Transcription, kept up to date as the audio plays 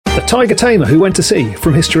The Tiger Tamer Who Went to Sea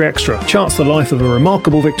from History Extra charts the life of a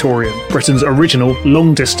remarkable Victorian, Britain's original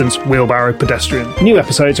long-distance wheelbarrow pedestrian. New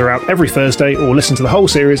episodes are out every Thursday, or listen to the whole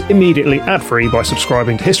series immediately ad-free by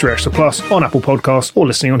subscribing to History Extra Plus on Apple Podcasts or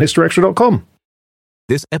listening on historyextra.com.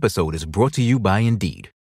 This episode is brought to you by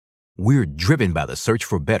Indeed. We're driven by the search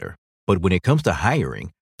for better, but when it comes to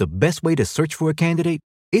hiring, the best way to search for a candidate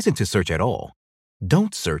isn't to search at all.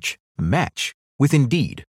 Don't search, match with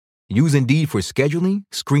Indeed. Use Indeed for scheduling,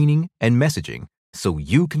 screening, and messaging so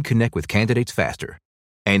you can connect with candidates faster.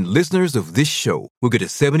 And listeners of this show will get a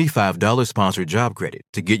 $75 sponsored job credit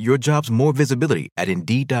to get your jobs more visibility at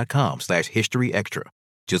Indeed.com/History Extra.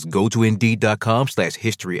 Just go to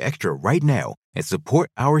Indeed.com/History Extra right now and support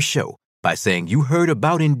our show by saying you heard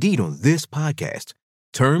about Indeed on this podcast.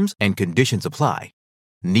 Terms and conditions apply.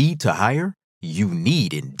 Need to hire? You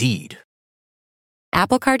need Indeed.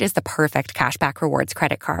 Apple Card is the perfect cashback rewards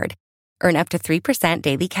credit card. Earn up to 3%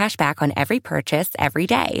 daily cash back on every purchase every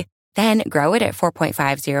day. Then grow it at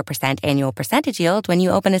 4.50% annual percentage yield when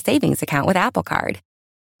you open a savings account with Apple Card.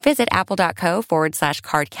 Visit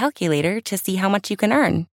apple.co/card calculator to see how much you can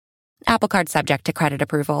earn. Apple Card subject to credit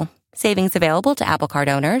approval. Savings available to Apple Card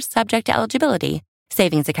owners subject to eligibility.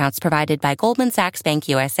 Savings accounts provided by Goldman Sachs Bank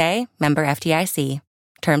USA, member FDIC.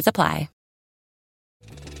 Terms apply.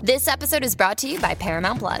 This episode is brought to you by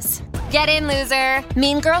Paramount Plus. Get in, loser!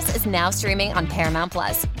 Mean Girls is now streaming on Paramount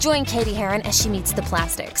Plus. Join Katie Heron as she meets the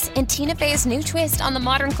plastics in Tina Fey's new twist on the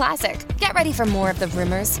modern classic. Get ready for more of the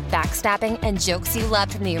rumors, backstabbing, and jokes you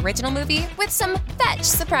loved from the original movie with some fetch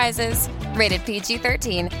surprises. Rated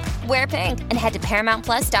PG-13. Wear pink and head to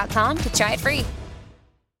ParamountPlus.com to try it free.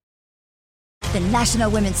 The National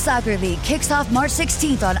Women's Soccer League kicks off March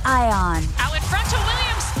 16th on ION. Out in front to Williams.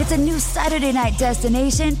 It's a new Saturday night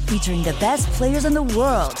destination featuring the best players in the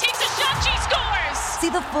world. Takes a shot, she scores! See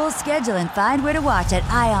the full schedule and find where to watch at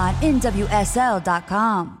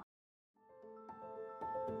IONNWSL.com.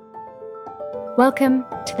 Welcome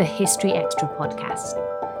to the History Extra podcast.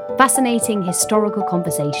 Fascinating historical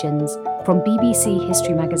conversations from BBC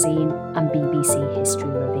History Magazine and BBC History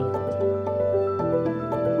Revealed.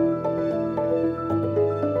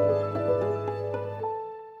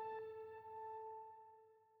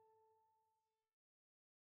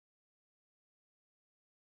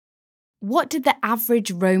 What did the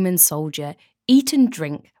average Roman soldier eat and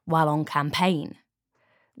drink while on campaign?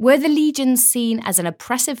 Were the legions seen as an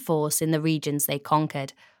oppressive force in the regions they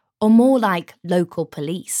conquered, or more like local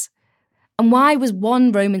police? And why was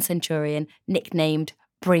one Roman centurion nicknamed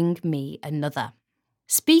Bring Me Another?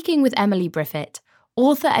 Speaking with Emily Briffett,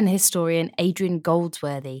 author and historian Adrian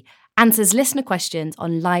Goldsworthy answers listener questions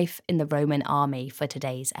on life in the Roman army for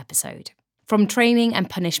today's episode. From training and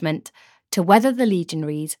punishment to whether the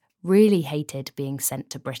legionaries really hated being sent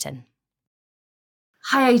to Britain.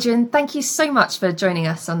 Hi, Adrian. Thank you so much for joining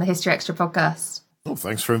us on the History Extra podcast. Oh,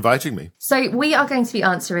 thanks for inviting me. So we are going to be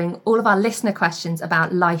answering all of our listener questions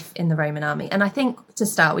about life in the Roman army. And I think to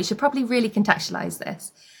start, we should probably really contextualise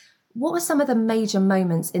this. What were some of the major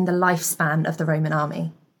moments in the lifespan of the Roman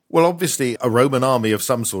army? Well, obviously, a Roman army of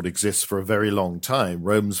some sort exists for a very long time.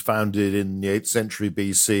 Rome's founded in the 8th century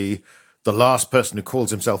BC. The last person who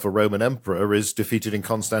calls himself a Roman emperor is defeated in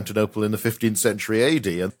Constantinople in the 15th century AD.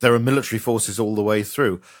 And there are military forces all the way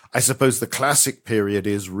through. I suppose the classic period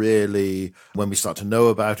is really, when we start to know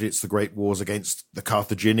about it, it's the great wars against the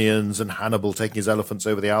Carthaginians and Hannibal taking his elephants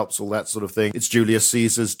over the Alps, all that sort of thing. It's Julius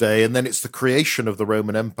Caesar's day. And then it's the creation of the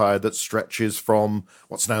Roman Empire that stretches from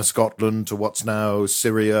what's now Scotland to what's now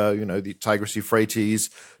Syria, the Tigris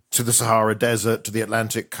Euphrates, to the Sahara Desert, to the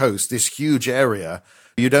Atlantic coast, this huge area.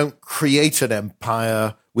 You don't create an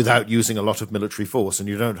empire without using a lot of military force, and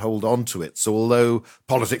you don't hold on to it. So although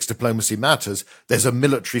politics, diplomacy matters, there's a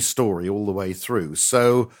military story all the way through.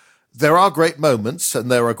 So there are great moments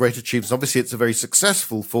and there are great achievements. Obviously, it's a very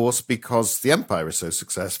successful force because the empire is so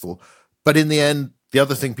successful. But in the end, the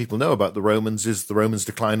other thing people know about the Romans is the Romans'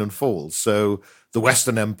 decline and fall. So the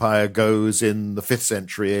Western Empire goes in the 5th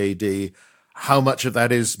century AD. How much of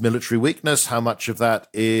that is military weakness? How much of that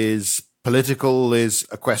is political is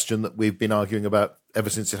a question that we've been arguing about ever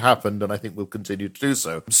since it happened, and I think we'll continue to do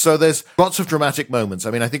so. So there's lots of dramatic moments.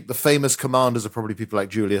 I mean, I think the famous commanders are probably people like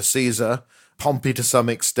Julius Caesar, Pompey to some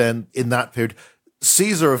extent in that period.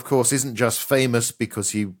 Caesar, of course, isn't just famous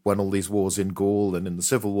because he won all these wars in Gaul and in the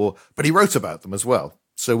Civil War, but he wrote about them as well.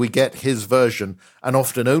 So we get his version, and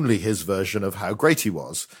often only his version, of how great he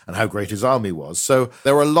was and how great his army was. So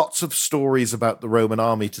there are lots of stories about the Roman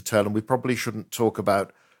army to tell, and we probably shouldn't talk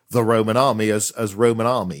about the Roman army as Roman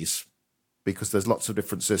armies, because there's lots of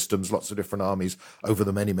different systems, lots of different armies over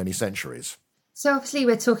the many, many centuries. So obviously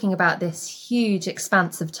we're talking about this huge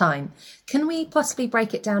expanse of time. Can we possibly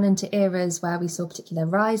break it down into eras where we saw particular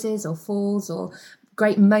rises or falls or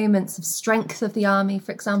great moments of strength of the army,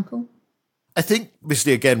 for example? I think,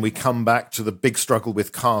 obviously, again, we come back to the big struggle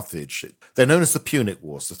with Carthage. They're known as the Punic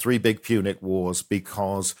Wars, the three big Punic Wars,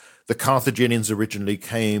 because the Carthaginians originally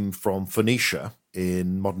came from Phoenicia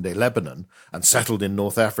in modern-day Lebanon and settled in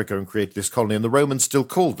North Africa and created this colony, and the Romans still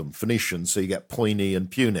called them Phoenicians, so you get Poini and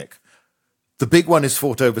Punic. The big one is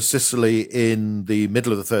fought over Sicily in the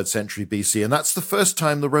middle of the 3rd century BC, and that's the first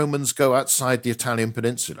time the Romans go outside the Italian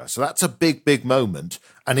peninsula. So that's a big, big moment,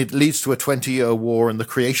 and it leads to a 20-year war and the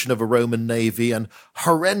creation of a Roman navy and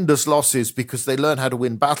horrendous losses because they learn how to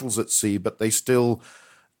win battles at sea, but they still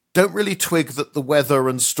don't really twig that the weather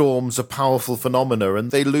and storms are powerful phenomena,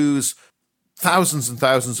 and they lose thousands and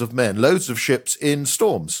thousands of men, loads of ships in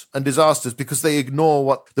storms and disasters because they ignore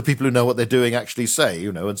what the people who know what they're doing actually say,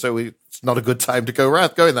 and so it's not a good time to go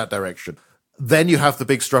in that direction. Then you have the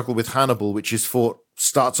big struggle with Hannibal, which is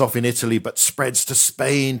starts off in Italy, but spreads to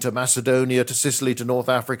Spain, to Macedonia, to Sicily, to North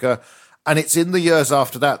Africa. And it's in the years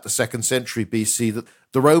after that, the 2nd century BC, that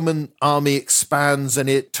the Roman army expands and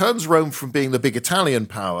it turns Rome from being the big Italian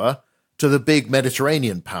power to the big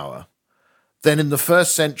Mediterranean power. Then in the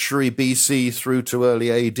 1st century BC through to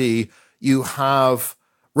early AD, you have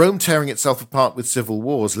Rome tearing itself apart with civil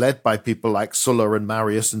wars led by people like Sulla and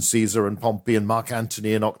Marius and Caesar and Pompey and Mark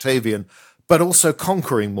Antony and Octavian, but also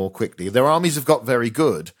conquering more quickly. Their armies have got very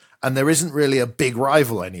good, and there isn't really a big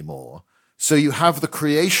rival anymore. So you have the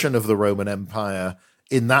creation of the Roman Empire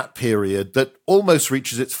in that period that almost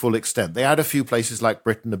reaches its full extent. They add a few places like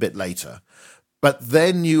Britain a bit later. But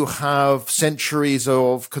then you have centuries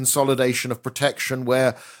of consolidation of protection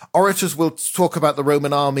where orators will talk about the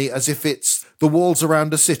Roman army as if it's the walls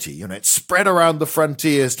around a city. It's spread around the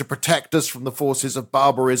frontiers to protect us from the forces of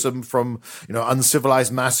barbarism, from,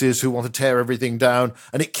 uncivilized masses who want to tear everything down.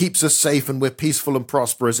 And it keeps us safe and we're peaceful and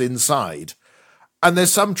prosperous inside. And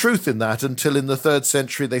there's some truth in that until in the 3rd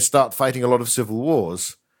century they start fighting a lot of civil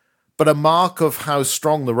wars. But a mark of how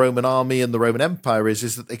strong the Roman army and the Roman Empire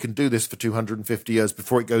is that they can do this for 250 years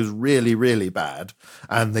before it goes really, really bad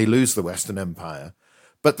and they lose the Western Empire.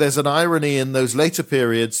 But there's an irony in those later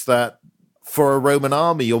periods that for a Roman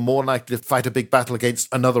army, you're more likely to fight a big battle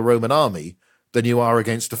against another Roman army than you are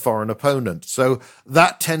against a foreign opponent. So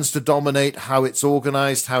that tends to dominate how it's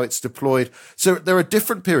organized, how it's deployed. So there are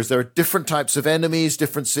different periods. There are different types of enemies,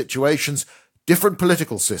 different situations, different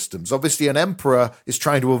political systems. Obviously, an emperor is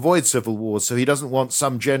trying to avoid civil wars, so he doesn't want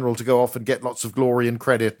some general to go off and get lots of glory and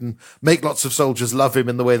credit and make lots of soldiers love him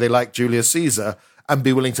in the way they like Julius Caesar and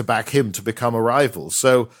be willing to back him to become a rival.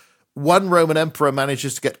 So one Roman emperor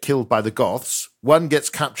manages to get killed by the Goths, one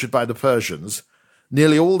gets captured by the Persians.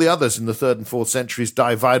 Nearly all the others in the 3rd and 4th centuries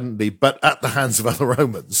die violently, but at the hands of other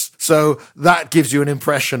Romans. So that gives you an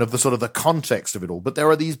impression of the sort of the context of it all. But there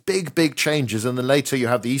are these big, big changes. And then later you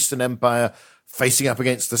have the Eastern Empire facing up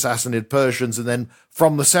against the Sassanid Persians. And then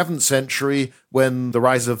from the 7th century, when the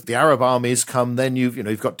rise of the Arab armies come, then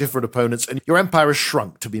you've got different opponents. And your empire has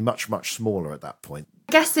shrunk to be much, much smaller at that point.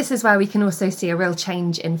 I guess this is where we can also see a real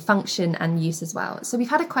change in function and use as well. So we've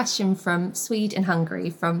had a question from Swede in Hungary,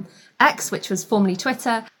 from X, which was formerly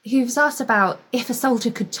Twitter, who's asked about if a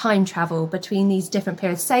soldier could time travel between these different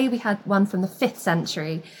periods. Say we had one from the 5th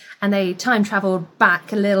century and they time travelled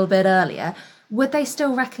back a little bit earlier. Would they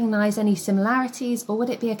still recognise any similarities, or would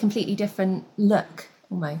it be a completely different look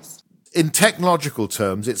almost? In technological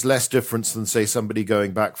terms, it's less difference than, say, somebody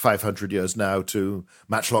going back 500 years now to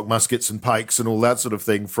matchlock muskets and pikes and all that sort of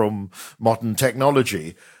thing from modern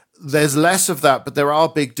technology. There's less of that, but there are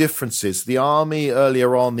big differences. The army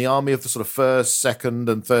earlier on, the army of the sort of 1st, 2nd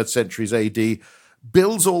and 3rd centuries AD,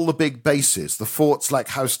 builds all the big bases, the forts like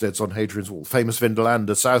Housesteads on Hadrian's Wall, famous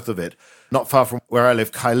Vindolanda south of it, not far from where I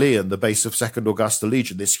live, Caerleon, the base of 2nd Augusta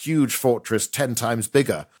Legion, this huge fortress 10 times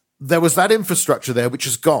bigger. There was that infrastructure there which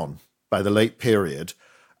is gone by the late period,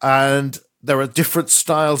 and there are different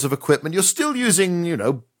styles of equipment. You're still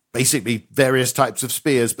using, basically various types of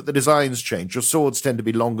spears, but the designs change. Your swords tend to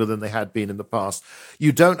be longer than they had been in the past.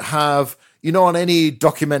 You don't have, on any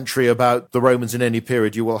documentary about the Romans in any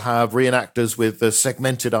period, you will have reenactors with the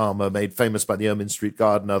segmented armor made famous by the Ermine Street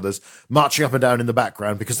Guard and others marching up and down in the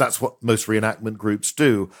background because that's what most reenactment groups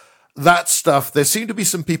do. That stuff, there seem to be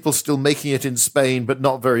some people still making it in Spain, but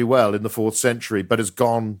not very well in the 4th century, but has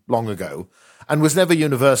gone long ago and was never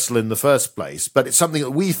universal in the first place. But it's something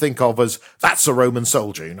that we think of as, that's a Roman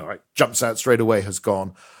soldier, it jumps out straight away, has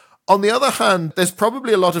gone. On the other hand, there's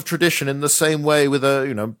probably a lot of tradition in the same way with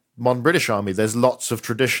a, modern British army. There's lots of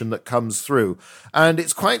tradition that comes through. And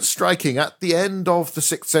it's quite striking. At the end of the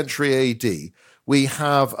 6th century AD, we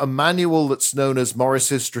have a manual that's known as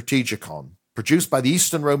Morris's Strategicon, produced by the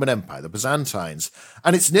Eastern Roman Empire, the Byzantines.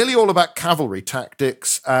 And it's nearly all about cavalry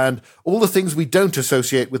tactics and all the things we don't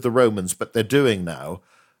associate with the Romans, but they're doing now.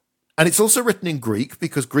 And it's also written in Greek,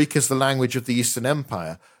 because Greek is the language of the Eastern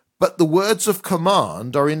Empire. But the words of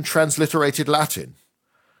command are in transliterated Latin.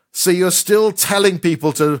 So you're still telling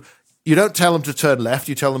people to, you don't tell them to turn left,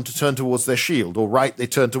 you tell them to turn towards their shield, or right, they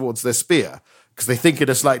turn towards their spear, because they think in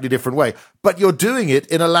a slightly different way. But you're doing it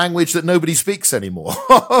in a language that nobody speaks anymore,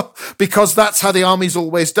 because that's how the army's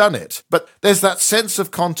always done it. But there's that sense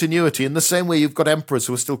of continuity in the same way you've got emperors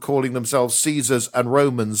who are still calling themselves Caesars and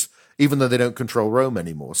Romans, even though they don't control Rome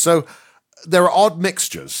anymore. So there are odd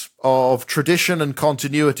mixtures of tradition and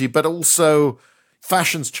continuity, but also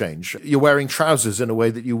fashions change. You're wearing trousers in a way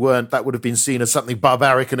that you weren't. That would have been seen as something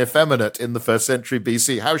barbaric and effeminate in the 1st century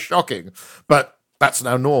BC. How shocking. But that's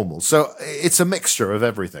now normal. So it's a mixture of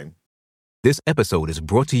everything. This episode is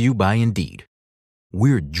brought to you by Indeed.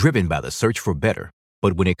 We're driven by the search for better,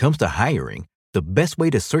 but when it comes to hiring, the best way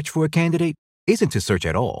to search for a candidate isn't to search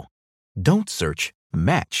at all. Don't search,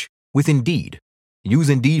 match with Indeed. Use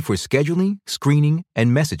Indeed for scheduling, screening,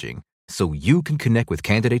 and messaging so you can connect with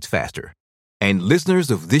candidates faster. And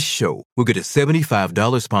listeners of this show will get a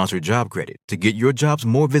 $75 sponsored job credit to get your jobs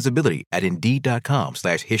more visibility at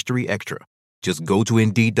Indeed.com/HistoryExtra. Just go to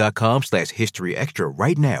Indeed.com/HistoryExtra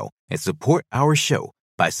right now and support our show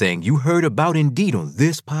by saying you heard about Indeed on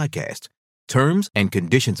this podcast. Terms and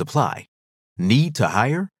conditions apply. Need to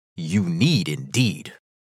hire? You need Indeed.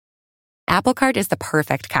 Apple Card is the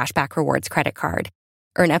perfect cashback rewards credit card.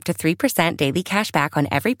 Earn up to 3% daily cashback on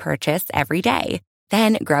every purchase every day.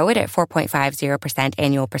 Then grow it at 4.50%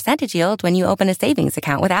 annual percentage yield when you open a savings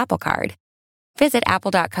account with Apple Card. Visit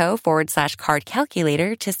apple.co/card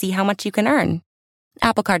calculator to see how much you can earn.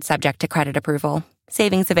 Apple Card subject to credit approval.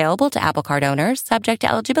 Savings available to Apple Card owners subject to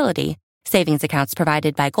eligibility. Savings accounts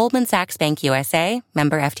provided by Goldman Sachs Bank USA,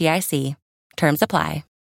 member FDIC. Terms apply.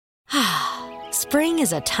 Spring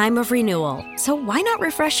is a time of renewal, so why not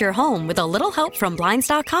refresh your home with a little help from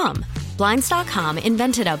Blinds.com? Blinds.com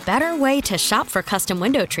invented a better way to shop for custom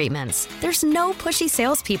window treatments. There's no pushy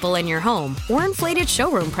salespeople in your home or inflated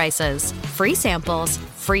showroom prices. Free samples,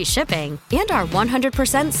 free shipping, and our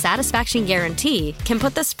 100% satisfaction guarantee can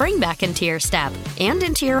put the spring back into your step and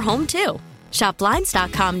into your home, too. Shop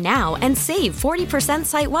Blinds.com now and save 40%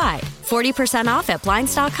 site-wide. 40% off at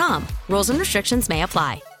Blinds.com. Rules and restrictions may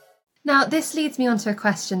apply. Now, this leads me on to a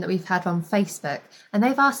question that we've had on Facebook, and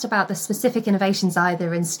they've asked about the specific innovations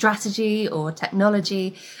either in strategy or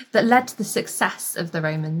technology that led to the success of the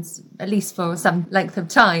Romans, at least for some length of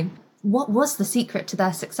time. What was the secret to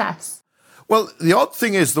their success? Well, the odd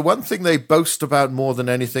thing is, the one thing they boast about more than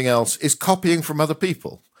anything else is copying from other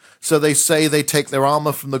people. So they say they take their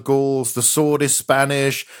armor from the Gauls, the sword is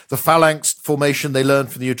Spanish, the phalanx formation they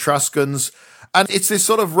learned from the Etruscans. And it's this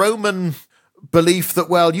sort of Roman belief that,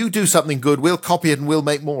 well, you do something good, we'll copy it and we'll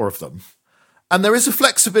make more of them. And there is a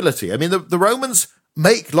flexibility. I mean, the Romans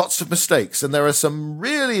make lots of mistakes, and there are some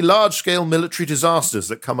really large-scale military disasters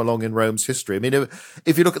that come along in Rome's history. I mean,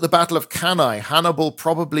 if you look at the Battle of Cannae, Hannibal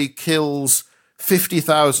probably kills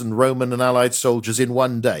 50,000 Roman and allied soldiers in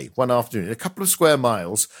one day, one afternoon, a couple of square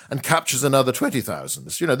miles, and captures another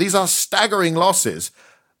 20,000. You know, these are staggering losses,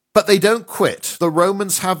 but they don't quit. The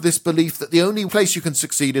Romans have this belief that the only place you can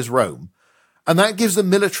succeed is Rome. And that gives them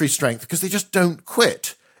military strength because they just don't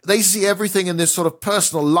quit. They see everything in this sort of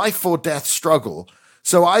personal life or death struggle.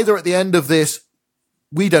 So either at the end of this,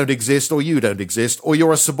 we don't exist or you don't exist, or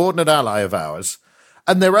you're a subordinate ally of ours.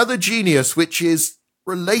 And their other genius, which is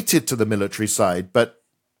related to the military side, but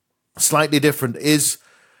slightly different, is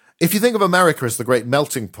if you think of America as the great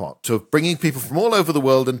melting pot of bringing people from all over the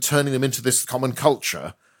world and turning them into this common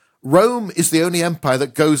culture, Rome is the only empire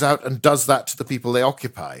that goes out and does that to the people they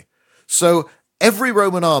occupy. So every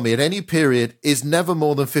Roman army at any period is never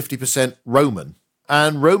more than 50% Roman.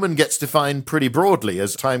 And Roman gets defined pretty broadly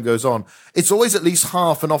as time goes on. It's always at least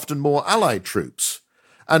half and often more allied troops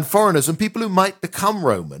and foreigners and people who might become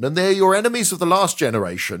Roman. And they're your enemies of the last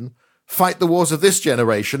generation, fight the wars of this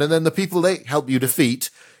generation, and then the people they help you defeat,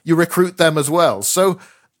 you recruit them as well. So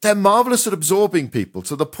they're marvelous at absorbing people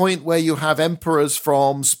to the point where you have emperors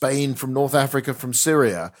from Spain, from North Africa, from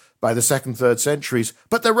Syria by the 2nd, 3rd centuries,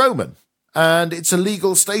 but they're Roman. And it's a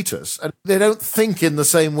legal status. And they don't think in the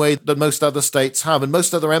same way that most other states have. And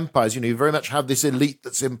most other empires, you very much have this elite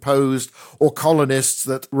that's imposed or colonists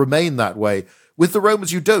that remain that way. With the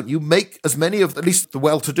Romans, you don't. You make as many of, at least the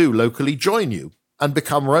well-to-do locally, join you and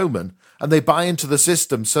become Roman. And they buy into the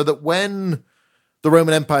system so that when the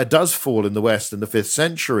Roman Empire does fall in the West in the 5th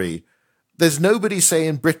century, There's nobody, say,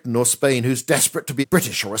 in Britain or Spain who's desperate to be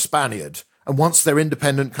British or a Spaniard and wants their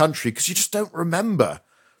independent country, because you just don't remember.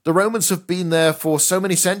 The Romans have been there for so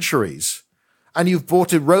many centuries, and you've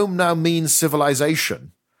brought in Rome now means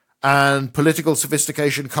civilization and political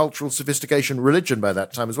sophistication, cultural sophistication, religion by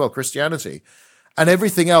that time as well, Christianity. And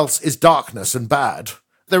everything else is darkness and bad.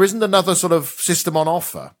 There isn't another sort of system on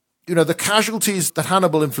offer. You know, the casualties that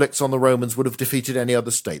Hannibal inflicts on the Romans would have defeated any other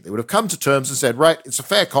state. They would have come to terms and said, right, it's a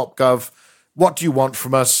fair cop, gov. What do you want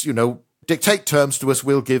from us? You know, dictate terms to us,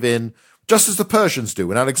 we'll give in. Just as the Persians do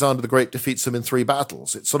when Alexander the Great defeats them in 3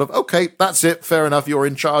 battles. It's sort of, okay, that's it, fair enough, you're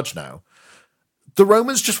in charge now. The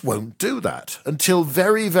Romans just won't do that until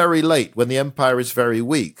very, very late, when the empire is very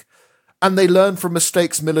weak. And they learn from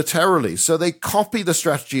mistakes militarily. So they copy the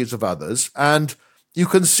strategies of others. And you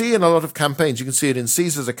can see in a lot of campaigns, you can see it in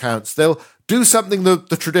Caesar's accounts, they'll do something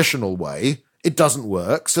the traditional way. It doesn't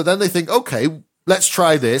work. So then they think, okay, let's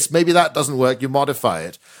try this. Maybe that doesn't work. You modify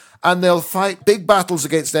it. And they'll fight big battles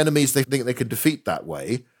against enemies they think they can defeat that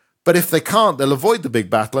way. But if they can't, they'll avoid the big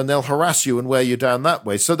battle and they'll harass you and wear you down that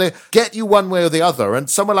way. So they get you one way or the other. And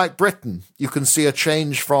somewhere like Britain, you can see a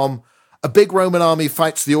change from a big Roman army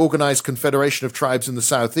fights the organized confederation of tribes in the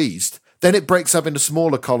southeast. Then it breaks up into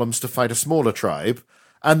smaller columns to fight a smaller tribe.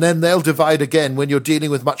 And then they'll divide again when you're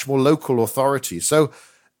dealing with much more local authority. So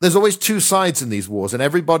there's always 2 sides in these wars, and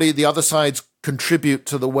everybody, the other sides, contribute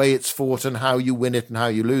to the way it's fought and how you win it and how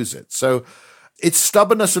you lose it. So it's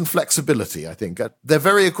stubbornness and flexibility, I think. They're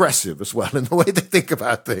very aggressive as well in the way they think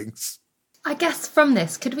about things. I guess from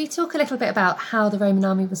this, could we talk a little bit about how the Roman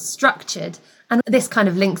army was structured? And this kind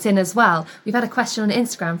of links in as well. We've had a question on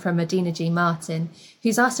Instagram from Medina G. Martin,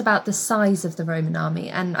 who's asked about the size of the Roman army.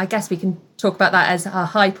 And I guess we can talk about that as a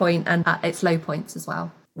high point and at its low points as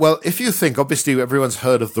well. Well, if you think, obviously, everyone's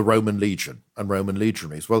heard of the Roman legion and Roman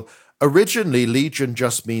legionaries. Well, originally, legion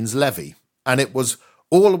just means levy. And it was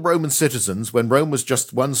all Roman citizens, when Rome was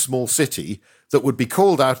just one small city, that would be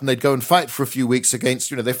called out and they'd go and fight for a few weeks against,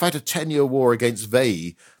 they fight a 10-year war against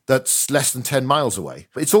Veii that's less than 10 miles away.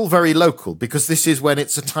 It's all very local because this is when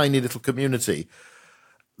it's a tiny little community.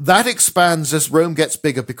 That expands as Rome gets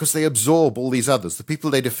bigger because they absorb all these others. The people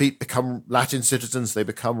they defeat become Latin citizens, they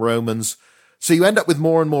become Romans. So you end up with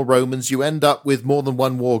more and more Romans, you end up with more than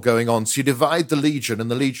one war going on. So you divide the legion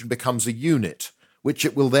and the legion becomes a unit, which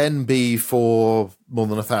it will then be for more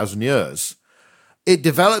than 1,000 years. It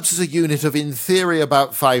develops as a unit of, in theory,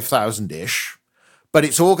 about 5,000-ish, but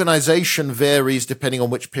its organization varies depending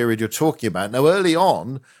on which period you're talking about. Now, early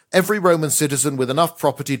on, every Roman citizen with enough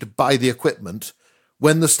property to buy the equipment,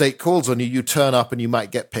 when the state calls on you, you turn up and you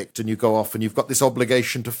might get picked and you go off and you've got this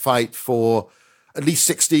obligation to fight for at least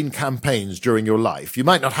 16 campaigns during your life. You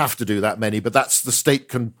might not have to do that many, but that's the state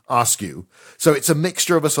can ask you. So it's a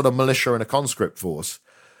mixture of a sort of militia and a conscript force.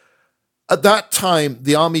 At that time,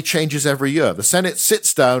 the army changes every year. The Senate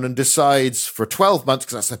sits down and decides for 12 months,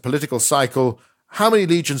 because that's a political cycle, how many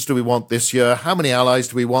legions do we want this year? How many allies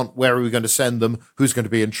do we want? Where are we going to send them? Who's going to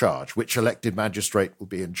be in charge? Which elected magistrate will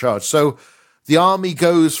be in charge? So the army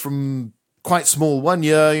goes from quite small one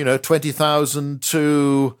year, 20,000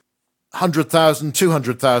 to 100,000,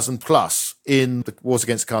 200,000 plus in the wars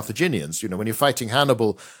against Carthaginians. When you're fighting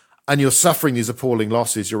Hannibal and you're suffering these appalling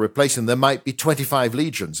losses, you're replacing, there might be 25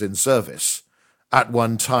 legions in service at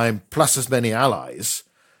one time, plus as many allies.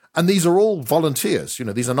 And these are all volunteers.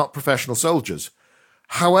 These are not professional soldiers.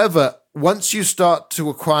 However, once you start to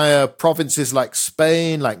acquire provinces like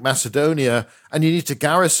Spain, like Macedonia, and you need to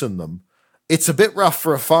garrison them, it's a bit rough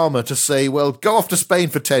for a farmer to say, well, go off to Spain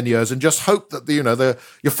for 10 years and just hope that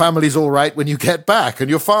your family's all right when you get back and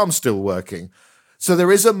your farm's still working. So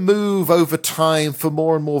there is a move over time for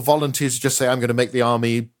more and more volunteers to just say, I'm going to make the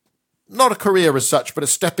army not a career as such, but a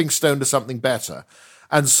stepping stone to something better.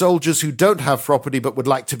 And soldiers who don't have property but would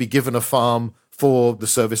like to be given a farm for the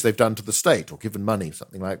service they've done to the state or given money,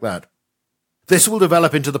 something like that. This will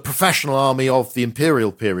develop into the professional army of the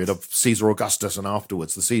imperial period of Caesar Augustus and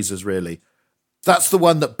afterwards, the Caesars really. That's the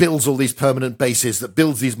one that builds all these permanent bases, that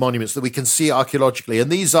builds these monuments that we can see archaeologically.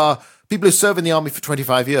 And these are people who serve in the army for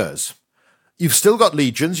 25 years. You've still got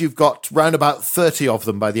legions. You've got round about 30 of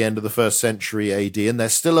them by the end of the 1st century AD, and they're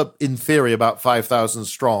still, in theory, about 5,000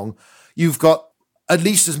 strong. You've got at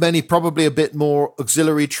least as many, probably a bit more,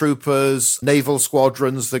 auxiliary troopers, naval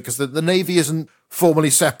squadrons, because the navy isn't formally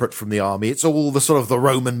separate from the army. It's all the sort of the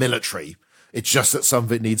Roman military. It's just that some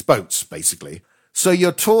of it needs boats, basically. So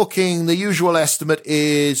you're talking, the usual estimate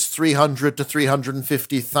is 300 to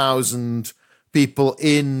 350,000 people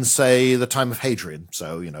in, say, the time of Hadrian.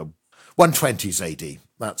 So, 120s AD,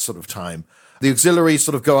 that sort of time. The auxiliaries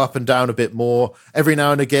sort of go up and down a bit more. Every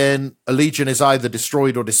now and again, a legion is either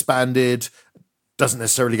destroyed or disbanded, doesn't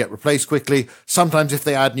necessarily get replaced quickly. Sometimes if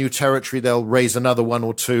they add new territory, they'll raise another one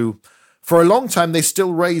or two. For a long time, they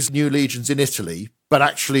still raise new legions in Italy, but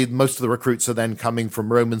actually most of the recruits are then coming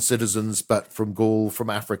from Roman citizens, but from Gaul,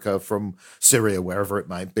 from Africa, from Syria, wherever it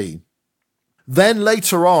might be. Then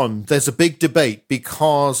later on, there's a big debate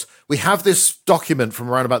because we have this document from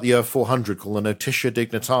around about the year 400 called the Notitia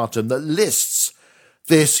Dignitatum that lists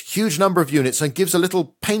this huge number of units and gives a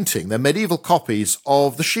little painting. They're medieval copies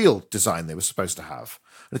of the shield design they were supposed to have.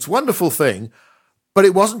 And it's a wonderful thing, but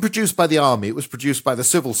it wasn't produced by the army. It was produced by the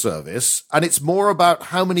civil service. And it's more about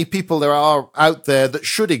how many people there are out there that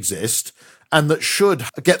should exist and that should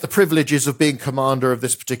get the privileges of being commander of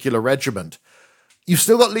this particular regiment. You've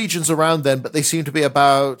still got legions around then, but they seem to be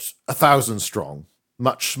about 1,000 strong,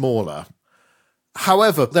 much smaller.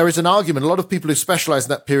 However, there is an argument. A lot of people who specialize in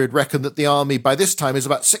that period reckon that the army by this time is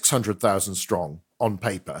about 600,000 strong on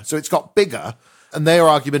paper. So it's got bigger. And their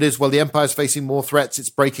argument is, well, the empire's facing more threats.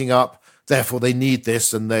 It's breaking up. Therefore, they need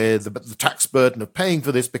this. And the tax burden of paying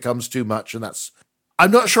for this becomes too much. And that's,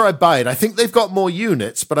 I'm not sure I buy it. I think they've got more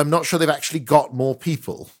units, but I'm not sure they've actually got more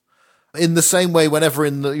people. In the same way, whenever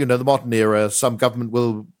in the modern era, some government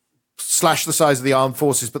will slash the size of the armed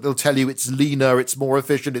forces, but they'll tell you it's leaner, it's more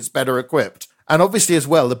efficient, it's better equipped. And obviously as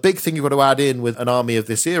well, the big thing you've got to add in with an army of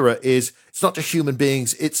this era is it's not just human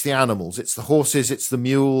beings, it's the animals, it's the horses, it's the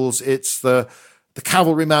mules, it's the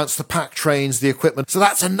cavalry mounts, the pack trains, the equipment. So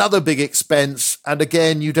that's another big expense. And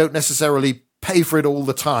again, you don't necessarily pay for it all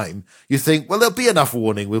the time. You think, well, there'll be enough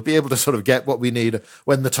warning. We'll be able to sort of get what we need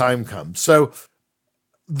when the time comes. So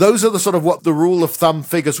those are the sort of what the rule of thumb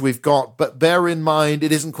figures we've got. But bear in mind,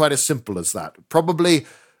 it isn't quite as simple as that. Probably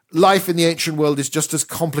life in the ancient world is just as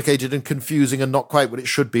complicated and confusing and not quite what it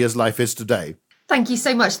should be as life is today. Thank you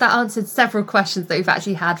so much. That answered several questions that we've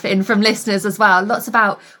actually had in from listeners as well. Lots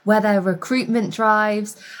about whether recruitment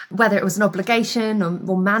drives, whether it was an obligation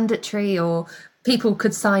or mandatory or people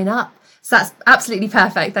could sign up. So that's absolutely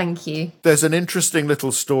perfect. Thank you. There's an interesting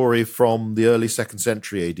little story from the early 2nd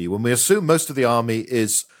century AD when we assume most of the army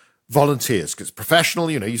is volunteers, because it's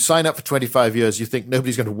professional. You sign up for 25 years, you think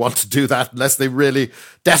nobody's going to want to do that unless they're really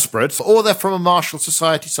desperate, or they're from a martial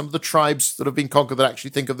society. Some of the tribes that have been conquered that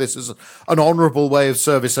actually think of this as an honourable way of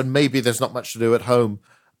service, and maybe there's not much to do at home.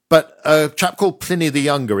 But a chap called Pliny the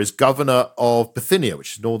Younger is governor of Bithynia,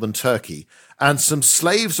 which is northern Turkey, and some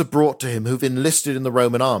slaves are brought to him who've enlisted in the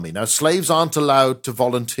Roman army. Now, slaves aren't allowed to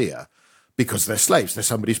volunteer because they're slaves. They're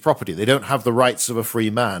somebody's property. They don't have the rights of a free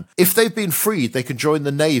man. If they've been freed, they can join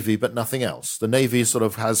the navy, but nothing else. The navy sort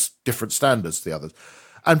of has different standards to the others.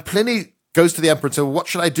 And Pliny goes to the emperor and says, well, what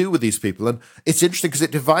should I do with these people? And it's interesting because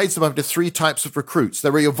it divides them up into 3 types of recruits.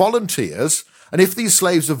 There are your volunteers, and if these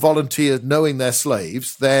slaves have volunteered knowing they're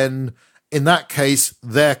slaves, then in that case,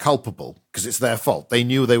 they're culpable because it's their fault. They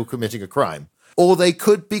knew they were committing a crime. Or they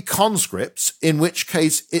could be conscripts, in which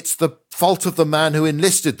case it's the fault of the man who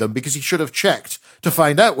enlisted them because he should have checked to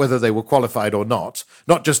find out whether they were qualified or not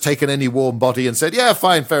just taken any warm body and said, yeah,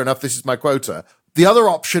 fine, fair enough, this is my quota. The other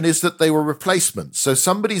option is that they were replacements. So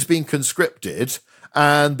somebody's been conscripted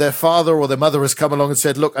and their father or their mother has come along and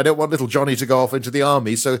said, look, I don't want little Johnny to go off into the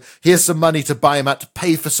army, so here's some money to buy him out to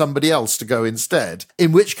pay for somebody else to go instead.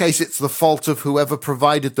 In which case it's the fault of whoever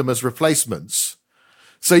provided them as replacements.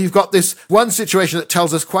 So you've got this one situation that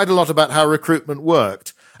tells us quite a lot about how recruitment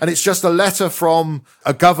worked. And it's just a letter from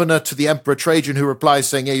a governor to the Emperor Trajan who replies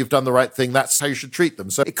saying, yeah, you've done the right thing. That's how you should treat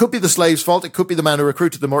them. So it could be the slave's fault. It could be the man who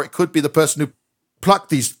recruited them, or it could be the person who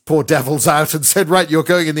plucked these poor devils out and said, right, you're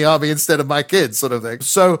going in the army instead of my kids, sort of thing.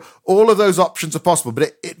 So all of those options are possible,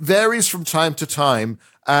 but it varies from time to time.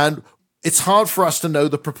 And it's hard for us to know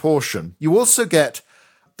the proportion. You also get,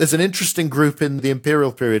 there's an interesting group in the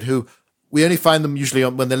imperial period who we only find them usually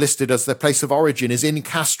when they're listed as their place of origin is in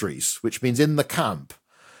castries, which means in the camp.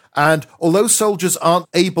 And although soldiers aren't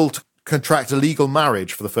able to contract a legal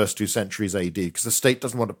marriage for the first 2 centuries AD because the state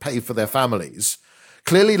doesn't want to pay for their families,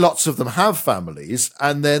 clearly lots of them have families,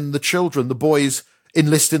 and then the children, the boys,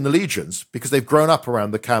 enlist in the legions because they've grown up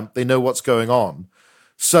around the camp, they know what's going on.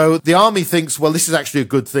 So the army thinks, well, this is actually a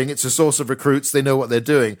good thing. It's a source of recruits. They know what they're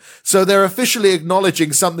doing. So they're officially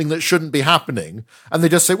acknowledging something that shouldn't be happening. And they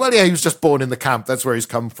just say, well, yeah, he was just born in the camp. That's where he's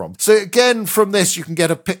come from. So again, from this, you can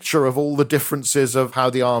get a picture of all the differences of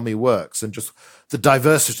how the army works and just the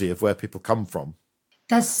diversity of where people come from.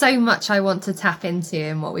 There's so much I want to tap into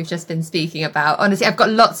in what we've just been speaking about. Honestly, I've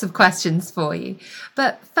got lots of questions for you.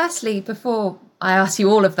 But firstly, before I ask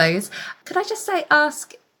you all of those, could I just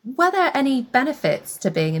were there any benefits to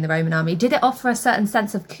being in the Roman army? Did it offer a certain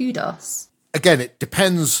sense of kudos? again, it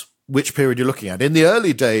depends which period you're looking at. In the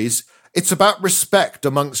early days, it's about respect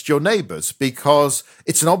amongst your neighbours because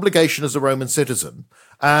it's an obligation as a Roman citizen.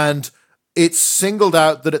 And it's singled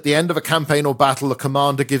out that at the end of a campaign or battle, the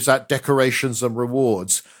commander gives out decorations and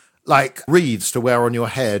rewards, like wreaths to wear on your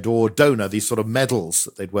head or dona, these sort of medals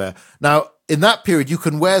that they'd wear. Now, in that period, you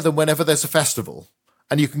can wear them whenever there's a festival.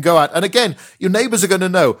 And you can go out. And again, your neighbours are going to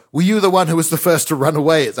know, were you the one who was the first to run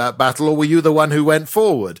away at that battle, or were you the one who went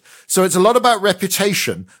forward? So it's a lot about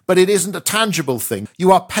reputation, but it isn't a tangible thing.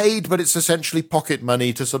 You are paid, but it's essentially pocket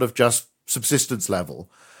money to sort of just subsistence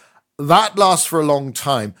level. That lasts for a long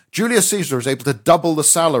time. Julius Caesar is able to double the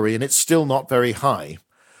salary, and it's still not very high.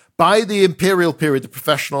 By the imperial period, the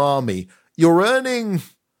professional army, you're earning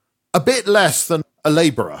a bit less than a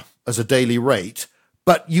labourer as a daily rate.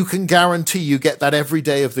 But you can guarantee you get that every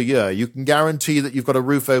day of the year. You can guarantee that you've got a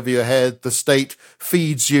roof over your head. The state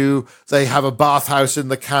feeds you. They have a bathhouse in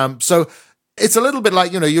the camp. So it's a little bit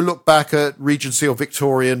like, you look back at Regency or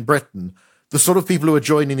Victorian Britain, the sort of people who are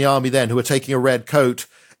joining the army then, who are taking a red coat,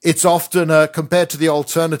 it's often compared to the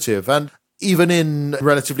alternative. And even in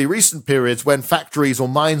relatively recent periods, when factories or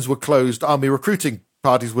mines were closed, army recruiting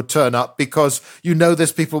parties would turn up because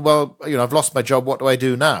there's people, well, I've lost my job. What do I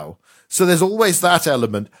do now? So there's always that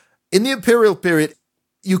element. In the imperial period,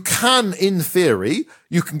 you can, in theory,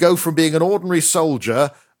 you can go from being an ordinary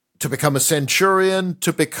soldier to become a centurion,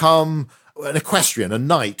 to become an equestrian, a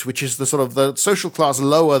knight, which is the sort of the social class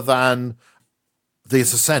lower than the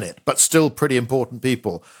Senate, but still pretty important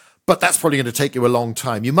people. But that's probably going to take you a long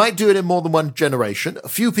time. You might do it in more than one generation. A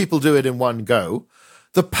few people do it in one go.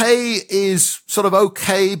 The pay is sort of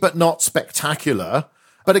okay, but not spectacular.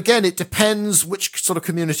 But again, it depends which sort of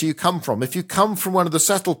community you come from. If you come from one of the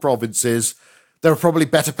settled provinces, there are probably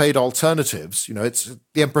better paid alternatives. It's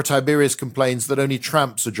the Emperor Tiberius complains that only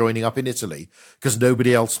tramps are joining up in Italy because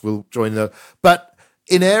nobody else will join them. But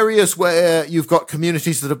in areas where you've got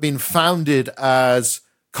communities that have been founded as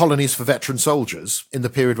colonies for veteran soldiers in the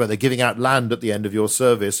period where they're giving out land at the end of your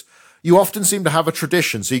service, you often seem to have a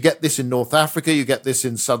tradition. So you get this in North Africa, you get this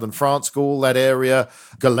in southern France, Gaul, that area,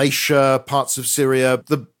 Galatia, parts of Syria.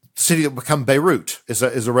 The city that will become Beirut is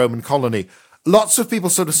a Roman colony. Lots of people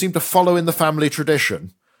sort of seem to follow in the family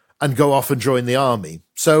tradition and go off and join the army.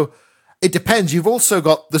 So it depends. You've also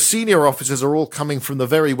got the senior officers are all coming from the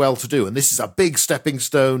very well-to-do, and this is a big stepping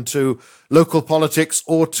stone to local politics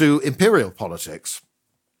or to imperial politics.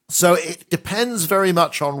 So it depends very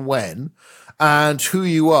much on when and who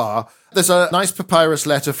you are. There's a nice papyrus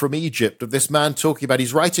letter from Egypt of this man talking about,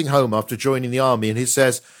 he's writing home after joining the army, and he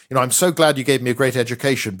says, I'm so glad you gave me a great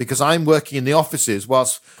education because I'm working in the offices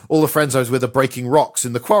whilst all the friends I was with are breaking rocks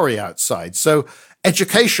in the quarry outside. So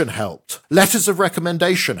education helped. Letters of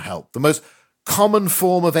recommendation helped. The most common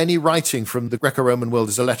form of any writing from the Greco-Roman world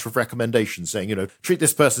is a letter of recommendation saying, treat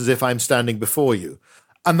this person as if I'm standing before you.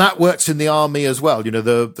 And that works in the army as well.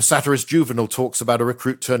 The satirist Juvenal talks about a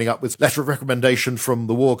recruit turning up with letter of recommendation from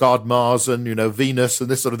the war god Mars and, Venus and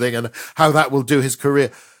this sort of thing, and how that will do his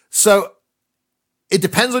career. So it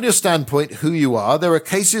depends on your standpoint, who you are. There are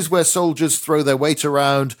cases where soldiers throw their weight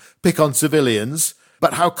around, pick on civilians,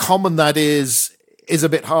 but how common that is a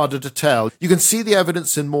bit harder to tell. You can see the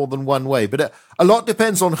evidence in more than one way, but a lot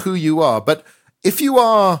depends on who you are. But if you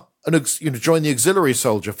are join the auxiliary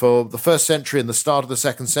soldier for the 1st century and the start of the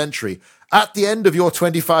 2nd century, at the end of your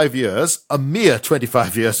 25 years, a mere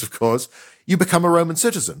 25 years, of course, you become a Roman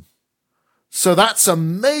citizen. So that's a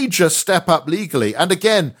major step up legally. And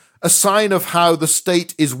again, a sign of how the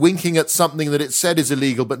state is winking at something that it said is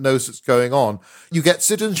illegal but knows it's going on. You get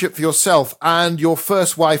citizenship for yourself and your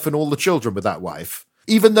first wife and all the children with that wife.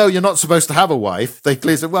 Even though you're not supposed to have a wife, they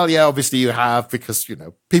clearly say, well, yeah, obviously you have because,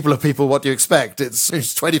 people are people, what do you expect?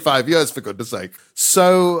 It's 25 years, for goodness sake.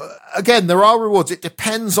 So, again, there are rewards. It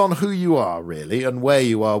depends on who you are, really, and where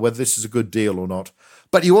you are, whether this is a good deal or not.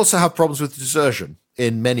 But you also have problems with desertion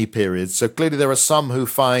in many periods. So clearly there are some who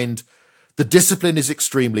find the discipline is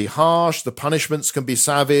extremely harsh, the punishments can be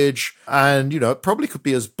savage, and, it probably could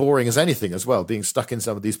be as boring as anything as well, being stuck in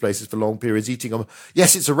some of these places for long periods, eating them.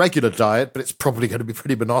 Yes, it's a regular diet, but it's probably going to be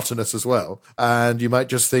pretty monotonous as well. And you might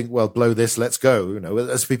just think, well, blow this, let's go,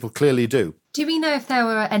 as people clearly do. Do we know if there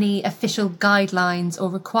were any official guidelines or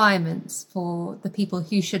requirements for the people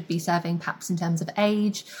who should be serving, perhaps in terms of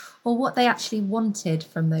age, or what they actually wanted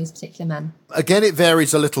from those particular men? Again, it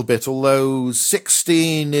varies a little bit, although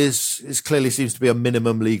 16 is clearly seems to be a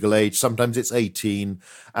minimum legal age. Sometimes it's 18,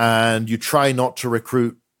 and you try not to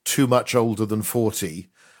recruit too much older than 40.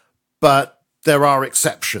 But there are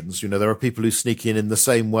exceptions. There are people who sneak in the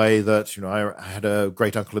same way that, I had a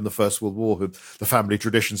great uncle in the First World War who the family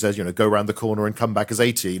tradition says, go around the corner and come back as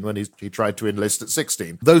 18 when he tried to enlist at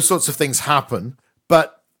 16. Those sorts of things happen,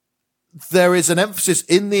 but there is an emphasis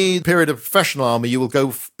in the period of professional army. You will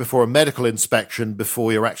go before a medical inspection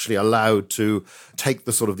before you're actually allowed to take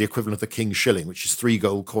the sort of the equivalent of the king's shilling, which is 3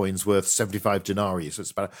 gold coins worth 75 denarii. So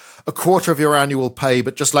it's about a quarter of your annual pay.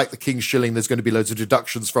 But just like the king's shilling, there's going to be loads of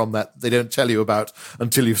deductions from that they don't tell you about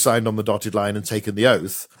until you've signed on the dotted line and taken the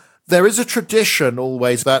oath. There is a tradition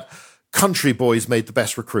always that country boys made the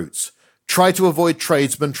best recruits. Try to avoid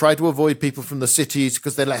tradesmen, try to avoid people from the cities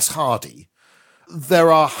because they're less hardy.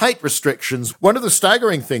 There are height restrictions. One of the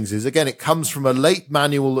staggering things is, again, it comes from a late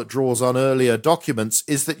manual that draws on earlier documents,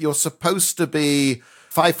 is that you're supposed to be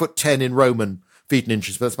 5'10" in Roman feet and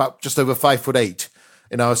inches, but it's about just over 5'8"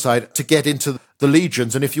 in our side to get into the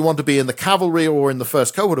legions. And if you want to be in the cavalry or in the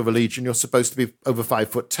first cohort of a legion, you're supposed to be over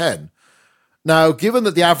 5'10". Now, given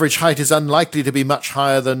that the average height is unlikely to be much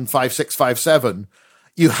higher than 5'6", 5'7",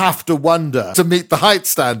 you have to wonder to meet the height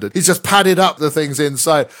standard. He's just padded up the things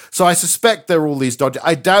inside. So I suspect there are all these dodges.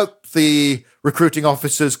 I doubt the recruiting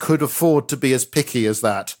officers could afford to be as picky as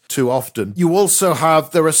that too often. You also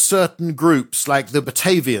there are certain groups like the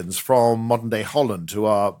Batavians from modern-day Holland, who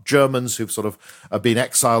are Germans who've sort of been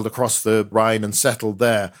exiled across the Rhine and settled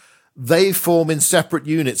there. They form in separate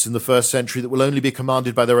units in the first century that will only be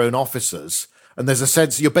commanded by their own officers. And there's a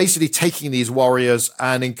sense you're basically taking these warriors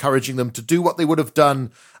and encouraging them to do what they would have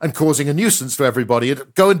done and causing a nuisance to everybody.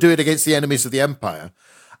 Go and do it against the enemies of the empire.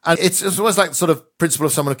 And it's almost like the sort of principle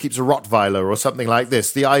of someone who keeps a Rottweiler or something like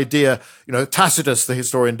this. The idea, Tacitus, the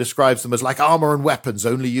historian, describes them as like armor and weapons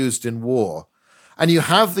only used in war. And you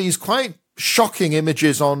have these quite shocking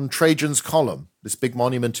images on Trajan's Column, this big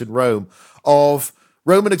monument in Rome, of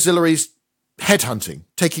Roman auxiliaries headhunting,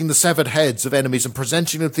 taking the severed heads of enemies and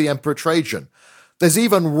presenting them to the Emperor Trajan. There's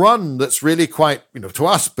even one that's really quite, to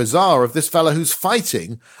us, bizarre, of this fellow who's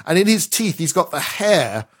fighting, and in his teeth he's got the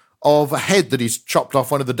hair of a head that he's chopped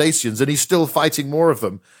off one of the Dacians, and he's still fighting more of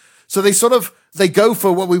them. So they go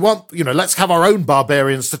for what we want, let's have our own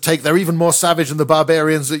barbarians to take. They're even more savage than the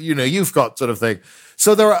barbarians that, you've got, sort of thing.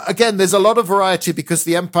 So there's a lot of variety because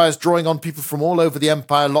the empire's drawing on people from all over the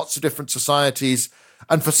empire, lots of different societies.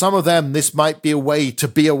 And for some of them, this might be a way to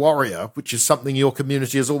be a warrior, which is something your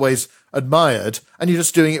community has always admired, and you're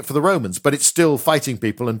just doing it for the Romans, but it's still fighting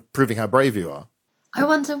people and proving how brave you are. I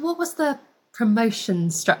wonder, what was the promotion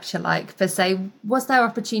structure like for, say, was there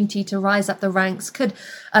opportunity to rise up the ranks? Could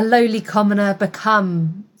a lowly commoner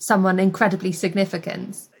become someone incredibly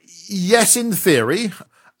significant? Yes, in theory.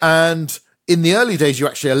 And in the early days, you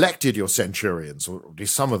actually elected your centurions, or at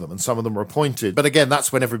least some of them, and some of them were appointed. But again,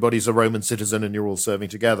 that's when everybody's a Roman citizen and you're all serving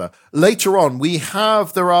together. Later on,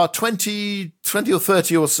 there are 20 or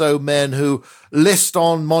 30 or so men who list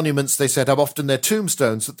on monuments they set up, often their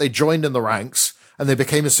tombstones, that they joined in the ranks and they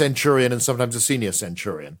became a centurion and sometimes a senior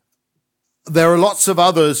centurion. There are lots of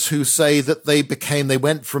others who say that they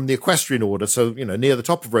went from the equestrian order, so, near the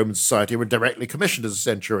top of Roman society, were directly commissioned as a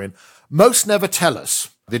centurion. Most never tell us.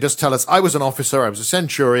 They just tell us, I was an officer, I was a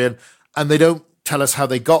centurion, and they don't tell us how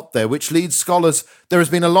they got there, which leads scholars, there has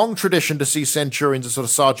been a long tradition to see centurions as sort of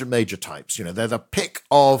sergeant major types. They're the pick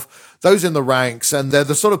of those in the ranks, and they're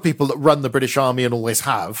the sort of people that run the British Army and always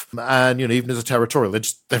have. And, even as a territorial,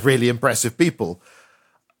 they're really impressive people.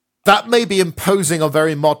 That may be imposing a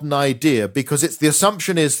very modern idea because the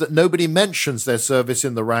assumption is that nobody mentions their service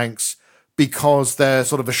in the ranks because they're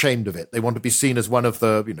sort of ashamed of it. They want to be seen as one of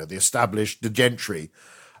the, the established, the gentry.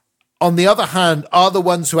 On the other hand, are the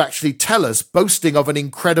ones who actually tell us, boasting of an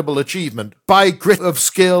incredible achievement by grit of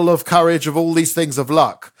skill, of courage, of all these things, of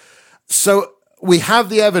luck. So we have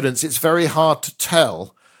the evidence. It's very hard to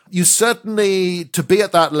tell. You certainly, to be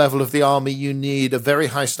at that level of the army, you need a very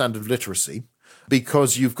high standard of literacy,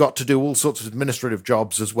 because you've got to do all sorts of administrative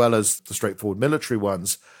jobs as well as the straightforward military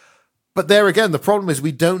ones. But there again, the problem is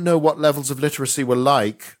we don't know what levels of literacy were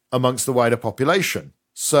like amongst the wider population.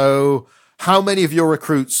 So how many of your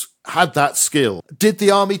recruits had that skill? Did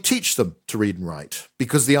the army teach them to read and write?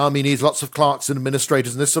 Because the army needs lots of clerks and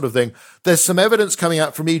administrators and this sort of thing. There's some evidence coming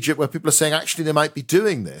out from Egypt where people are saying actually they might be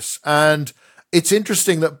doing this. And it's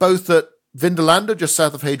interesting that both at Vindolanda, just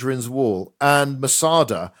south of Hadrian's Wall, and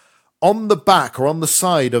Masada, on the back or on the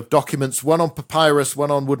side of documents, one on papyrus, one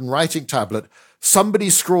on wooden writing tablet, somebody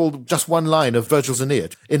scrawled just one line of Virgil's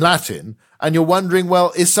Aeneid in Latin, and you're wondering,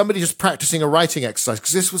 well, is somebody just practicing a writing exercise?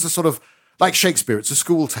 Because this was a sort of, like Shakespeare, it's a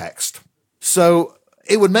school text. So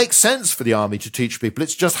it would make sense for the army to teach people.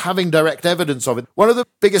 It's just having direct evidence of it. One of the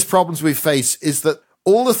biggest problems we face is that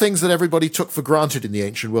all the things that everybody took for granted in the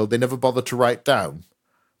ancient world, they never bothered to write down.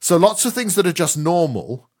 So lots of things that are just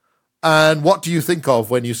normal. And what do you think of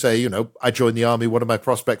when you say, I joined the army, what are my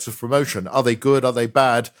prospects of promotion? Are they good? Are they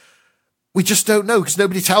bad? We just don't know because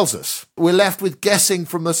nobody tells us. We're left with guessing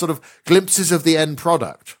from the sort of glimpses of the end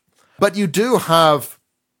product. But you do have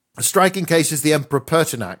a striking case is the Emperor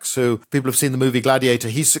Pertinax, who people have seen the movie Gladiator.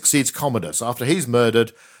 He succeeds Commodus. After he's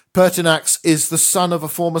murdered, Pertinax is the son of a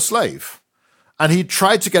former slave. And he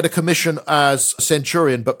tried to get a commission as a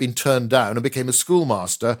centurion, but been turned down and became a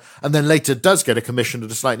schoolmaster, and then later does get a commission at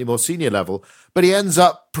a slightly more senior level. But he ends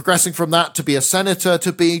up progressing from that to be a senator,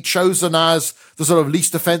 to be chosen as the sort of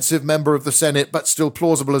least offensive member of the Senate, but still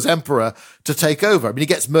plausible as emperor to take over. I mean, he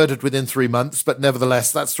gets murdered within 3 months, but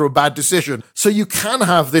nevertheless, that's through a bad decision. So you can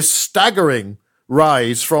have this staggering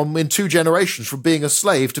rise in 2 generations, from being a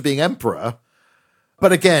slave to being emperor.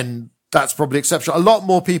 But again, that's probably exceptional. A lot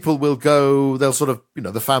more people will go, they'll sort of,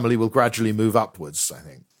 the family will gradually move upwards, I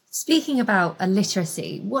think. Speaking about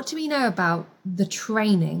illiteracy, what do we know about the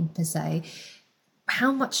training per se?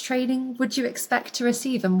 How much training would you expect to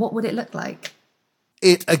receive and what would it look like?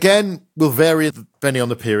 It, again, will vary depending on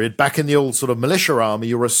the period. Back in the old sort of militia army,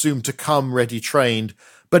 you're assumed to come ready trained.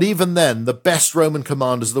 But even then, the best Roman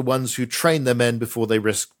commanders are the ones who train their men before they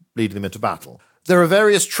risk leading them into battle. There are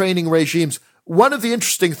various training regimes. One of the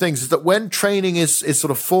interesting things is that when training is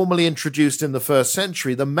sort of formally introduced in the 1st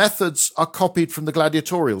century, the methods are copied from the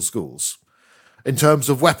gladiatorial schools in terms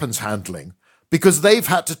of weapons handling, because they've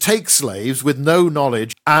had to take slaves with no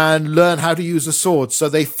knowledge and learn how to use a sword. So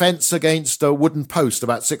they fence against a wooden post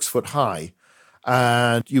about 6 foot high,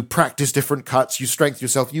 and you practice different cuts, you strengthen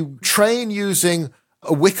yourself. You train using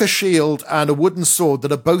a wicker shield and a wooden sword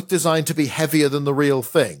that are both designed to be heavier than the real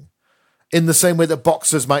thing, in the same way that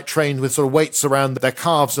boxers might train with sort of weights around their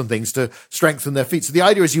calves and things to strengthen their feet. So the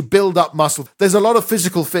idea is you build up muscle. There's a lot of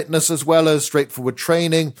physical fitness as well as straightforward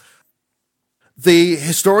training. The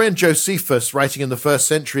historian Josephus, writing in the 1st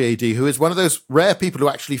century AD, who is one of those rare people who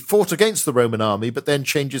actually fought against the Roman army, but then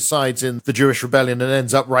changes sides in the Jewish rebellion and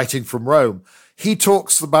ends up writing from Rome. He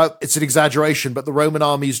talks about, it's an exaggeration, but the Roman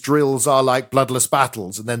army's drills are like bloodless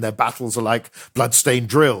battles, and then their battles are like blood-stained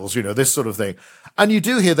drills, this sort of thing. And you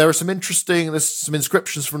do hear there's some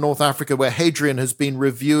inscriptions from North Africa where Hadrian has been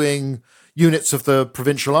reviewing units of the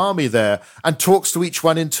provincial army there and talks to each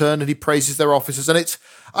one in turn, and he praises their officers. And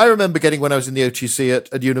I remember getting, when I was in the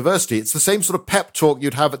OTC at university, it's the same sort of pep talk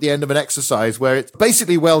you'd have at the end of an exercise where it's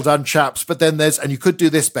basically well done, chaps, but then and you could do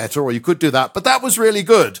this better or you could do that, but that was really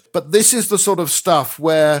good. But this is the sort of stuff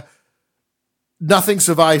where nothing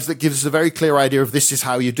survives that gives us a very clear idea of this is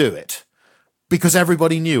how you do it, because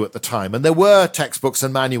everybody knew at the time. And there were textbooks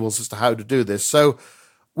and manuals as to how to do this. So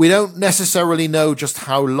we don't necessarily know just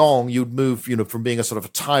how long you'd move, from being a sort of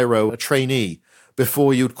a tyro, a trainee,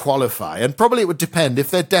 before you'd qualify. And probably it would depend.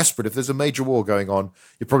 If they're desperate, if there's a major war going on,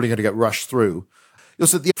 you're probably going to get rushed through.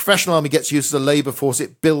 Also, the professional army gets used as a labor force.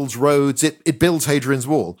 It builds roads. It builds Hadrian's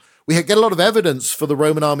Wall. We get a lot of evidence for the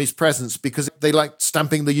Roman army's presence because they liked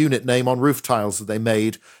stamping the unit name on roof tiles that they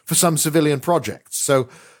made for some civilian projects. So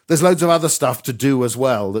there's loads of other stuff to do as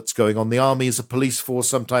well that's going on. The army is a police force,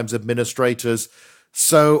 sometimes administrators.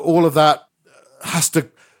 So all of that has to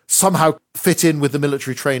somehow fit in with the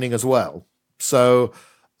military training as well. So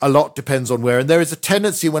a lot depends on where. And there is a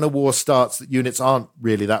tendency when a war starts that units aren't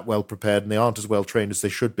really that well prepared and they aren't as well trained as they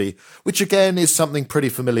should be, which again is something pretty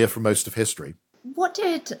familiar for most of history. What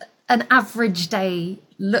did an average day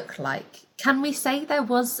look like? Can we say there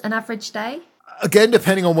was an average day? Again,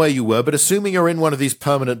 depending on where you were, but assuming you're in one of these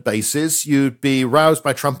permanent bases, you'd be roused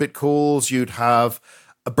by trumpet calls, you'd have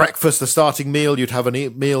a breakfast, a starting meal, you'd have a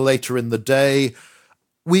meal later in the day.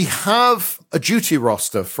 We have a duty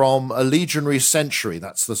roster from a legionary century.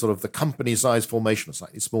 That's the sort of the company-sized formation,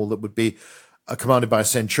 slightly small, that would be commanded by a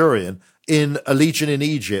centurion in a legion in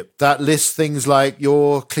Egypt. That lists things like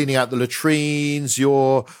you're cleaning out the latrines,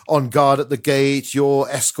 you're on guard at the gate, you're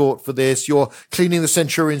escort for this, you're cleaning the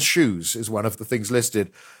centurion's shoes is one of the things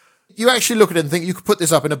listed. You actually look at it and think you could put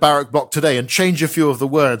this up in a barrack block today and change a few of the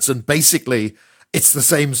words, and basically it's the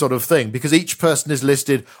same sort of thing because each person is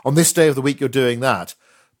listed on this day of the week you're doing that.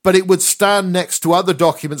 But it would stand next to other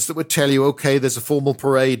documents that would tell you, okay, there's a formal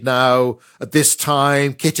parade now at this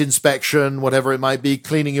time, kit inspection, whatever it might be,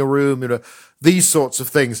 cleaning your room, these sorts of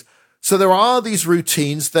things. So there are these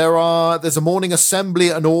routines. There's a morning assembly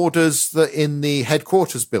and orders in the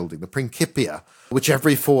headquarters building, the Principia, which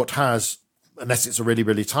every fort has, unless it's a really,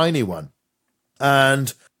 really tiny one.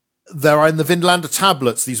 And there are in the Vindlander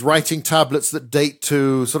tablets, these writing tablets that date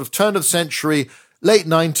to sort of turn of century, late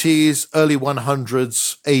 90s, early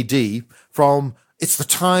 100s AD, from It's the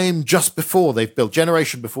time just before they've built,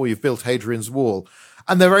 generation before you've built Hadrian's Wall.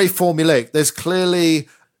 And they're very formulaic. There's clearly,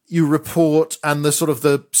 you report, and the sort of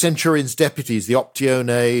the centurion's deputies, the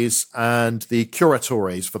optiones and the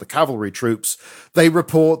curatores for the cavalry troops, they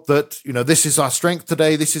report that, this is our strength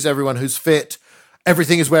today, this is everyone who's fit,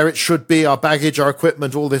 everything is where it should be, our baggage, our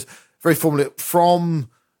equipment, all this. Very formulaic. From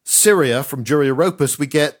Syria, from Dura Europos, we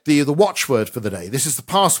get the watchword for the day. This is the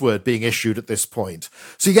password being issued at this point.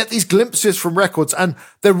 So you get these glimpses from records, and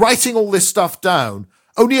they're writing all this stuff down.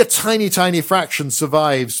 Only a tiny, tiny fraction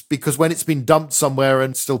survives because when it's been dumped somewhere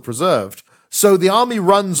and still preserved. So the army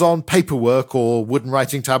runs on paperwork or wooden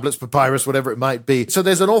writing tablets, papyrus, whatever it might be. So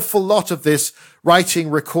there's an awful lot of this writing,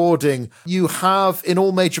 recording. You have, in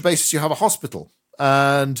all major bases, you have a hospital.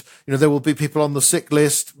 And, there will be people on the sick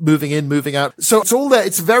list, moving in, moving out. So it's all there.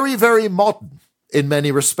 It's very, very modern in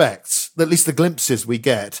many respects, at least the glimpses we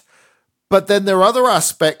get. But then there are other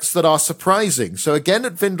aspects that are surprising. So again,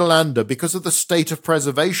 at Vindolanda, because of the state of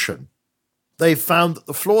preservation, they've found that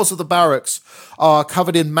the floors of the barracks are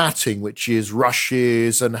covered in matting, which is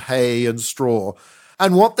rushes and hay and straw.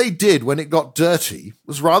 And what they did when it got dirty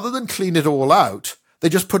was, rather than clean it all out, they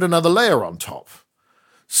just put another layer on top.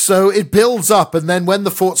 So it builds up, and then when the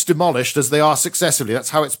fort's demolished, as they are successively,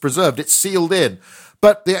 that's how it's preserved, it's sealed in.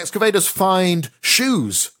 But the excavators find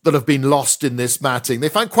shoes that have been lost in this matting. They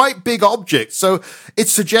find quite big objects. So it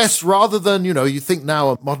suggests, rather than, you think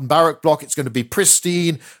now a modern barrack block, it's going to be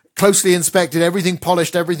pristine, closely inspected, everything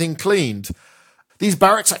polished, everything cleaned. These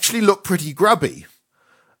barracks actually look pretty grubby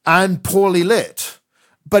and poorly lit.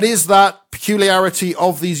 But is that peculiarity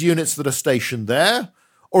of these units that are stationed there?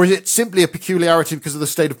 Or is it simply a peculiarity because of the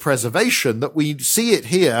state of preservation that we see it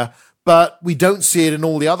here, but we don't see it in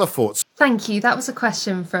all the other forts? Thank you. That was a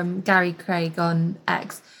question from Gary Craig on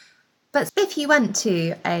X. But if you went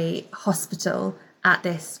to a hospital at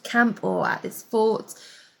this camp or at this fort,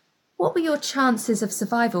 what were your chances of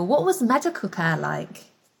survival? What was medical care like?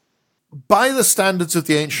 By the standards of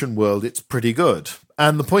the ancient world, it's pretty good.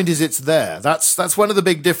 And the point is, it's there. That's one of the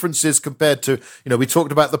big differences compared to, we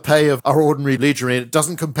talked about the pay of our ordinary legionary. It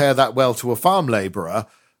doesn't compare that well to a farm labourer,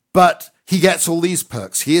 but he gets all these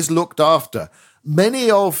perks. He is looked after. Many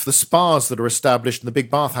of the spas that are established in the big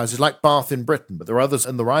bathhouses, like Bath in Britain, but there are others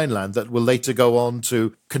in the Rhineland that will later go on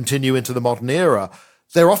to continue into the modern era,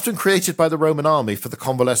 they're often created by the Roman army for the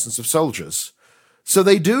convalescence of soldiers. So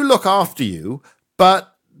they do look after you, but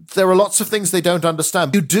there are lots of things they don't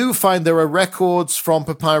understand. You do find there are records from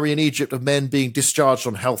papyri in Egypt of men being discharged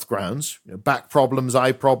on health grounds, back problems,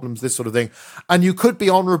 eye problems, this sort of thing. And you could be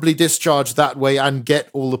honorably discharged that way and get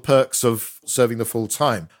all the perks of serving the full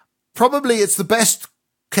time. Probably it's the best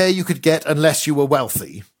care you could get unless you were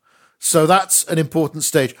wealthy. So that's an important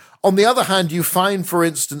stage. On the other hand, you find, for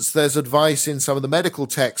instance, there's advice in some of the medical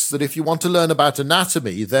texts that if you want to learn about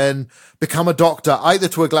anatomy, then become a doctor either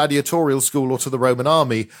to a gladiatorial school or to the Roman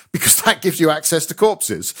army, because that gives you access to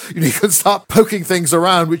corpses. You can start poking things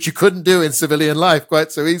around, which you couldn't do in civilian life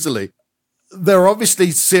quite so easily. There are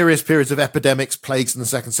obviously serious periods of epidemics, plagues in the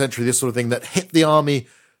 2nd century, this sort of thing, that hit the army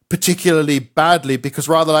particularly badly, because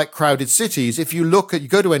rather like crowded cities, if you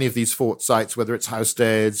go to any of these fort sites, whether it's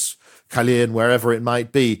Housesteads, Caerleon, wherever it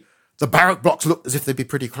might be, the barrack blocks look as if they'd be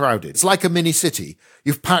pretty crowded. It's like a mini city.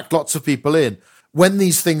 You've packed lots of people in. When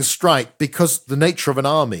these things strike, because the nature of an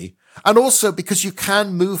army, and also because you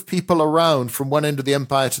can move people around from one end of the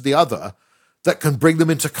empire to the other, that can bring them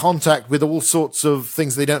into contact with all sorts of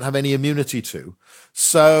things they don't have any immunity to.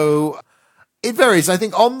 So it varies. I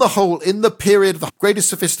think on the whole, in the period of the greatest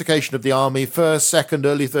sophistication of the army, 1st, 2nd,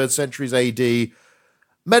 early 3rd centuries AD,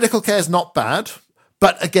 medical care is not bad,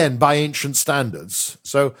 but again, by ancient standards.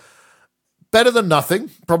 So better than nothing,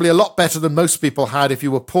 probably a lot better than most people had if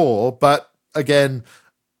you were poor, but again,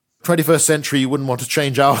 21st century, you wouldn't want to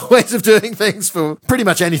change our ways of doing things for pretty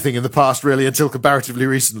much anything in the past, really, until comparatively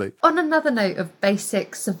recently. On another note of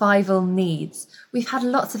basic survival needs, we've had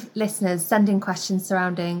lots of listeners sending questions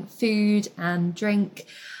surrounding food and drink.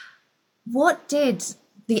 What did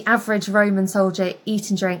the average Roman soldier eat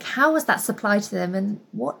and drink? How was that supplied to them? And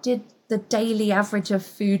what did the daily average of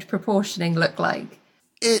food proportioning look like?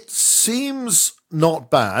 It seems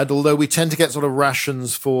not bad, although we tend to get sort of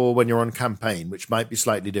rations for when you're on campaign, which might be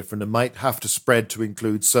slightly different and might have to spread to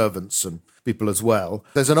include servants and people as well.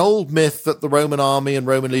 There's an old myth that the Roman army and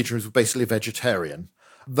Roman legionaries were basically vegetarian.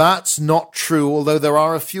 That's not true, although there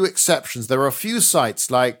are a few exceptions. There are a few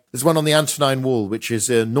sites, like there's one on the Antonine Wall, which is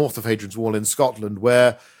north of Hadrian's Wall in Scotland,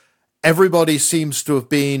 where everybody seems to have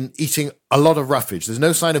been eating a lot of roughage. There's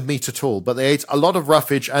no sign of meat at all, but they ate a lot of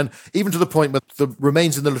roughage, and even to the point where the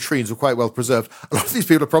remains in the latrines were quite well preserved. A lot of these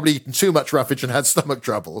people have probably eaten too much roughage and had stomach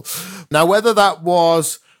trouble. Now, whether that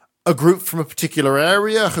was a group from a particular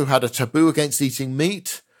area who had a taboo against eating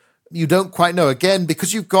meat, you don't quite know. Again,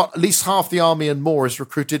 because you've got at least half the army and more is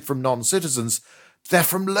recruited from non-citizens, they're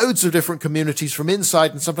from loads of different communities from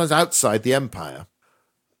inside and sometimes outside the empire.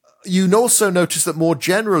 You also notice that more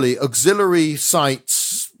generally, auxiliary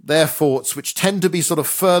sites, their forts, which tend to be sort of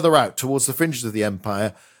further out towards the fringes of the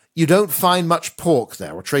empire, you don't find much pork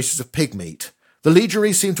there or traces of pig meat. The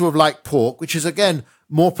legionaries seem to have liked pork, which is, again,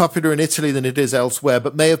 more popular in Italy than it is elsewhere,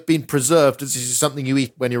 but may have been preserved as this is something you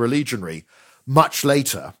eat when you're a legionary much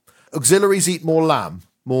later. Auxiliaries eat more lamb,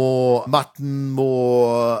 more mutton,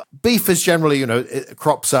 more beef is generally, it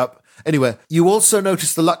crops up. Anyway, you also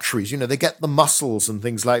notice the luxuries. They get the mussels and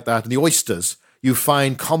things like that, and the oysters you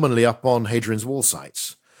find commonly up on Hadrian's Wall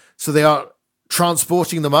sites. So they are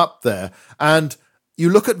transporting them up there. And you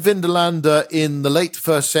look at Vindolanda in the late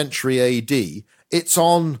 1st century AD, it's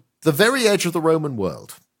on the very edge of the Roman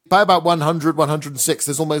world. By about 100, 106,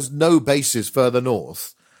 there's almost no bases further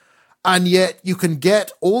north. And yet you can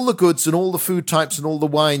get all the goods and all the food types and all the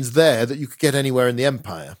wines there that you could get anywhere in the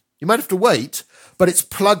empire. You might have to wait, but it's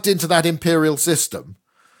plugged into that imperial system.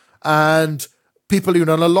 And people, and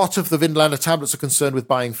a lot of the Vindolanda tablets are concerned with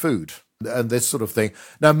buying food and this sort of thing.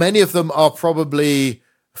 Now, many of them are probably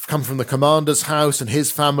come from the commander's house and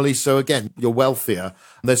his family. So again, you're wealthier.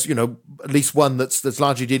 And there's, at least one that's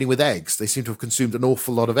largely dealing with eggs. They seem to have consumed an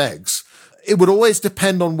awful lot of eggs. It would always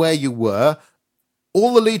depend on where you were.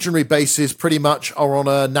 All the legionary bases pretty much are on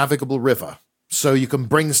a navigable river, so you can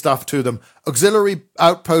bring stuff to them. Auxiliary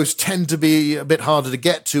outposts tend to be a bit harder to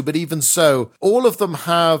get to, but even so, all of them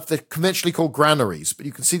have, they're conventionally called granaries, but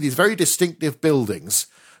you can see these very distinctive buildings,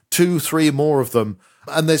 2, 3 more of them,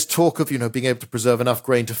 and there's talk of, being able to preserve enough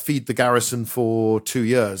grain to feed the garrison for 2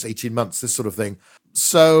 years, 18 months, this sort of thing.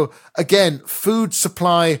 So, again, food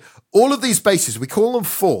supply, all of these bases, we call them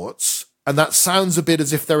forts, and that sounds a bit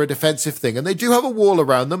as if they're a defensive thing. And they do have a wall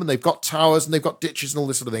around them, and they've got towers, and they've got ditches and all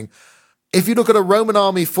this sort of thing. If you look at a Roman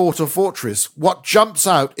army fort or fortress, what jumps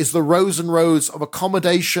out is the rows and rows of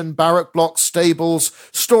accommodation, barrack blocks, stables,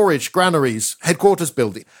 storage, granaries, headquarters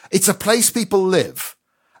building. It's a place people live.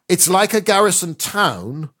 It's like a garrison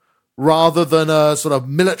town rather than a sort of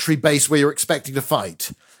military base where you're expecting to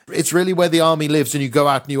fight. It's really where the army lives, and you go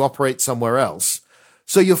out and you operate somewhere else.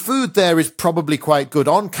 So your food there is probably quite good.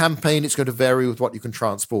 On campaign, it's going to vary with what you can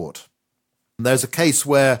transport. And there's a case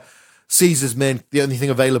where Caesar's men, the only thing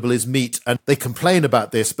available is meat, and they complain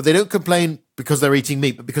about this, but they don't complain because they're eating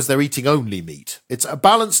meat, but because they're eating only meat. It's a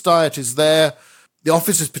balanced diet is there. The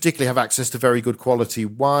officers particularly have access to very good quality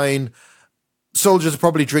wine. Soldiers are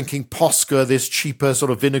probably drinking Posca, this cheaper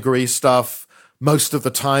sort of vinegary stuff, most of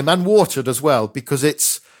the time, and watered as well, because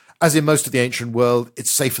it's, as in most of the ancient world,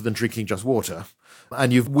 it's safer than drinking just water.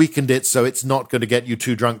 And you've weakened it so it's not going to get you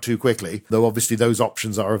too drunk too quickly, though obviously those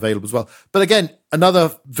options are available as well. But again,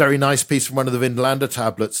 another very nice piece from one of the Vindolanda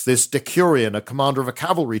tablets, this Decurion, a commander of a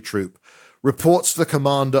cavalry troop, reports to the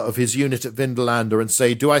commander of his unit at Vindolanda and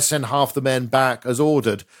say, do I send half the men back as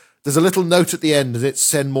ordered? There's a little note at the end and it's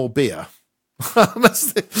send more beer. So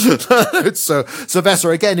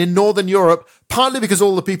Sylvester, again, in Northern Europe, partly because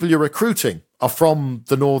all the people you're recruiting are from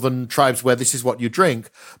the northern tribes where this is what you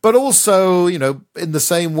drink, but also, in the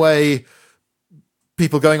same way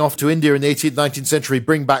people going off to India in the 18th, 19th century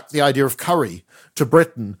bring back the idea of curry to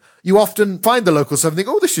Britain, you often find the locals and think,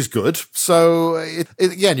 oh, this is good. So,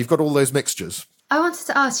 again, you've got all those mixtures. I wanted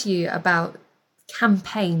to ask you about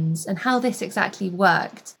campaigns and how this exactly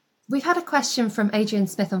worked. We've had a question from Adrian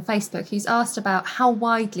Smith on Facebook who's asked about how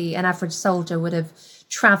widely an average soldier would have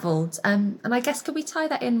travelled. And I guess could we tie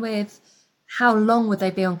that in with how long would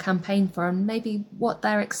they be on campaign for and maybe what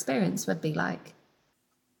their experience would be like?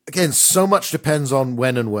 Again, so much depends on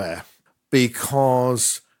when and where,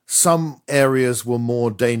 because some areas were more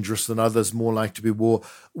dangerous than others, more likely to be war.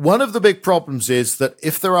 One of the big problems is that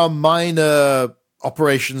if there are minor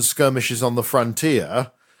operations, skirmishes on the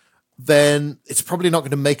frontier, then it's probably not going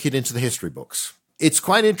to make it into the history books. It's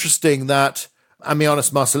quite interesting that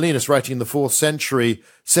Ammianus Marcellinus, writing in the 4th century,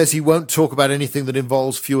 says he won't talk about anything that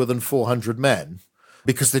involves fewer than 400 men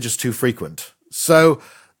because they're just too frequent. So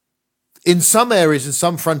in some areas, in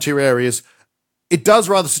some frontier areas, it does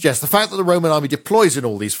rather suggest the fact that the Roman army deploys in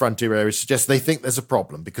all these frontier areas suggests they think there's a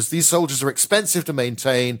problem because these soldiers are expensive to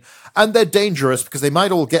maintain and they're dangerous because they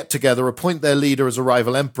might all get together, appoint their leader as a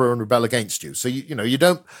rival emperor and rebel against you. So, you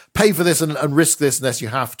don't pay for this and risk this unless you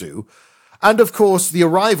have to. And of course, the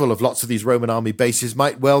arrival of lots of these Roman army bases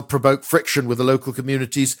might well provoke friction with the local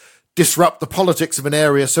communities, disrupt the politics of an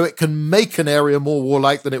area, so it can make an area more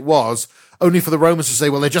warlike than it was, only for the Romans to say,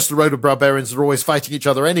 well, they're just a road of barbarians that are always fighting each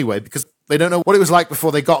other anyway, because they don't know what it was like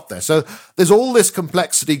before they got there. So there's all this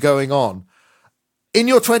complexity going on. In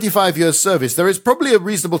your 25 years service, there is probably a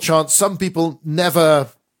reasonable chance some people never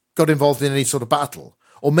got involved in any sort of battle,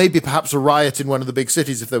 or maybe perhaps a riot in one of the big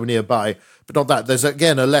cities if they were nearby, but not that. There's,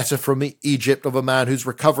 again, a letter from Egypt of a man who's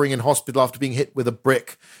recovering in hospital after being hit with a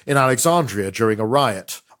brick in Alexandria during a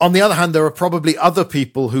riot. On the other hand, there are probably other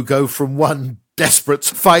people who go from one desperate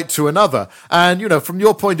fight to another. And, from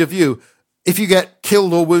your point of view, if you get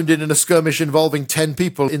killed or wounded in a skirmish involving 10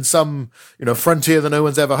 people in some, frontier that no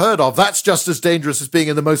one's ever heard of, that's just as dangerous as being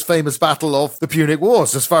in the most famous battle of the Punic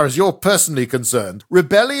Wars, as far as you're personally concerned.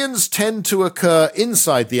 Rebellions tend to occur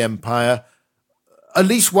inside the empire at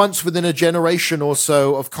least once within a generation or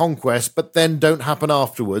so of conquest, but then don't happen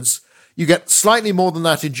afterwards. You get slightly more than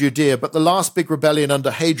that in Judea, but the last big rebellion under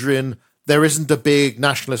Hadrian, there isn't a big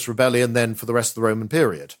nationalist rebellion then for the rest of the Roman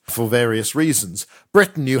period, for various reasons.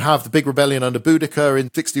 Britain, you have the big rebellion under Boudicca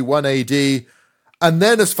in 61 AD, and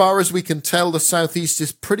then as far as we can tell, the southeast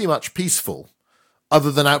is pretty much peaceful,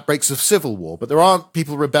 other than outbreaks of civil war, but there aren't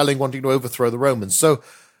people rebelling wanting to overthrow the Romans. So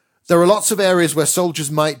there are lots of areas where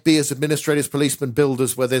soldiers might be as administrators, policemen,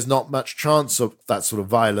 builders, where there's not much chance of that sort of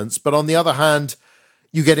violence. But on the other hand,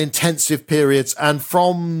 you get intensive periods, and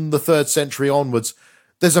from the 3rd century onwards,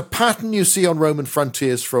 there's a pattern you see on Roman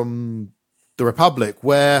frontiers from the Republic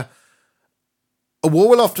where a war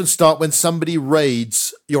will often start when somebody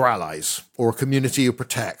raids your allies or a community you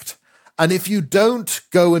protect. And if you don't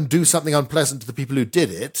go and do something unpleasant to the people who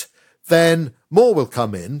did it, then more will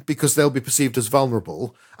come in because they'll be perceived as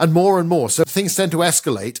vulnerable, and more. So things tend to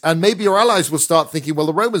escalate, and maybe your allies will start thinking, well,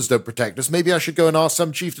 the Romans don't protect us. Maybe I should go and ask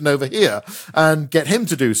some chieftain over here and get him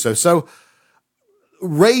to do so. So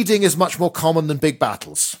raiding is much more common than big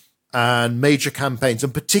battles and major campaigns,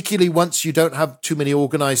 and particularly once you don't have too many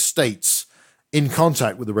organized states in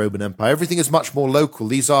contact with the Roman Empire. Everything is much more local.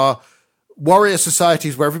 These are warrior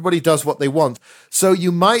societies where everybody does what they want. So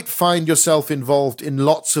you might find yourself involved in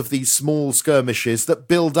lots of these small skirmishes that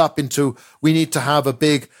build up into, we need to have a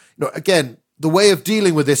big, again, the way of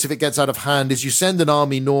dealing with this if it gets out of hand is you send an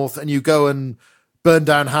army north and you go and burn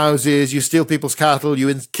down houses, you steal people's cattle,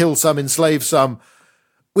 you kill some, enslave some,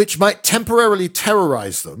 which might temporarily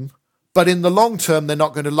terrorize them, but in the long term, they're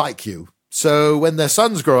not going to like you. So when their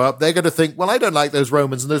sons grow up, they're going to think, well, I don't like those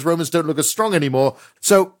Romans, and those Romans don't look as strong anymore.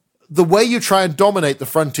 So the way you try and dominate the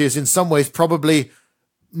frontiers in some ways probably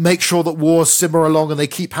make sure that wars simmer along and they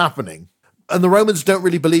keep happening. And the Romans don't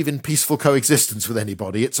really believe in peaceful coexistence with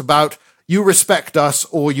anybody. It's about you respect us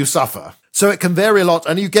or you suffer. So it can vary a lot,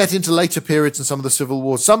 and you get into later periods in some of the civil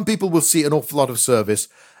wars. Some people will see an awful lot of service.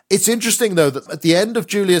 It's interesting, though, that at the end of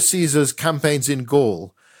Julius Caesar's campaigns in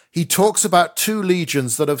Gaul, he talks about 2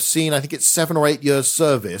 legions that have seen, I think it's 7 or 8 years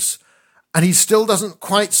service, and he still doesn't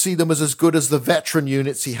quite see them as good as the veteran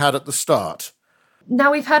units he had at the start.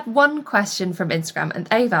 Now, we've had one question from Instagram, and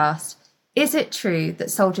they've asked, is it true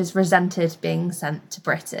that soldiers resented being sent to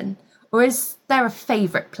Britain? Or is there a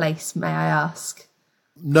favourite place, may I ask?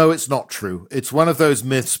 No, it's not true. It's one of those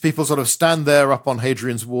myths. People sort of stand there up on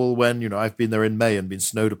Hadrian's Wall when, I've been there in May and been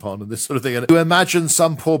snowed upon and this sort of thing. And you imagine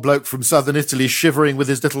some poor bloke from southern Italy shivering with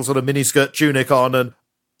his little sort of miniskirt tunic on, and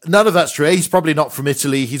none of that's true. He's probably not from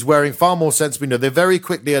Italy. He's wearing far more sensible. They very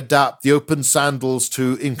quickly adapt the open sandals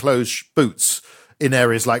to enclosed boots in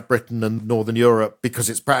areas like Britain and Northern Europe because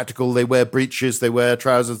it's practical. They wear breeches, they wear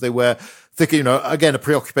trousers, they wear thick, again, a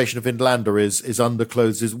preoccupation of Inlander is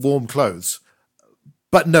underclothes, is warm clothes.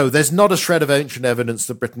 But no, there's not a shred of ancient evidence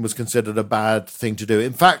that Britain was considered a bad thing to do.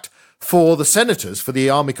 In fact, for the senators, for the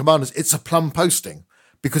army commanders, it's a plum posting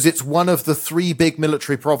because it's one of the 3 big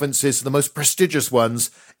military provinces, the most prestigious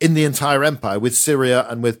ones in the entire empire, with Syria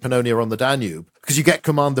and with Pannonia on the Danube, because you get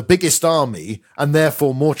command the biggest army and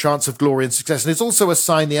therefore more chance of glory and success. And it's also a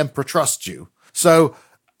sign the emperor trusts you. So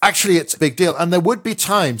actually, it's a big deal. And there would be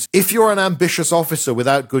times, if you're an ambitious officer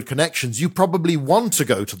without good connections, you probably want to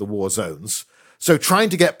go to the war zones. So trying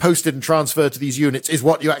to get posted and transferred to these units is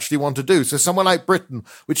what you actually want to do. So somewhere like Britain,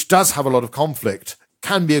 which does have a lot of conflict,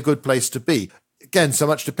 can be a good place to be. Again, so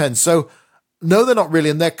much depends. So no, they're not really.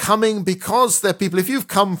 And they're coming because they're people. If you've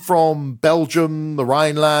come from Belgium, the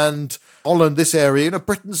Rhineland, Holland, this area,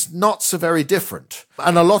 Britain's not so very different.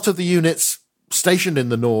 And a lot of the units stationed in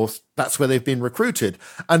the north, that's where they've been recruited.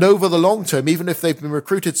 And over the long term, even if they've been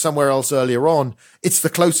recruited somewhere else earlier on, it's the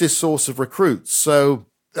closest source of recruits. So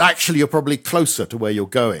actually, you're probably closer to where you're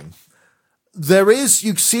going.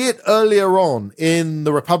 you see it earlier on in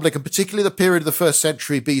the Republic, and particularly the period of the 1st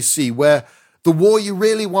century BC, where the war you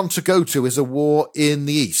really want to go to is a war in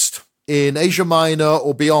the East, in Asia Minor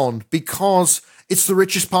or beyond, because it's the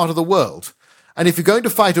richest part of the world. And if you're going to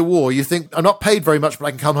fight a war, you think, I'm not paid very much, but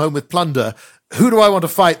I can come home with plunder. Who do I want to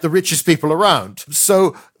fight? The richest people around.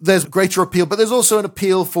 So there's greater appeal, but there's also an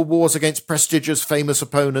appeal for wars against prestigious, famous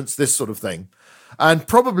opponents, this sort of thing. And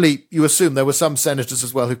probably, you assume, there were some senators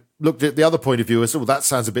as well who looked at the other point of view and said, well, that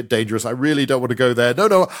sounds a bit dangerous. I really don't want to go there.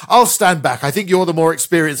 No, I'll stand back. I think you're the more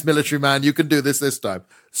experienced military man. You can do this time.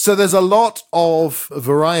 So there's a lot of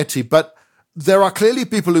variety, but there are clearly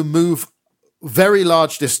people who move very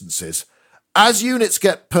large distances. As units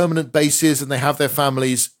get permanent bases and they have their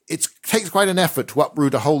families, it takes quite an effort to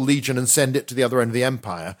uproot a whole legion and send it to the other end of the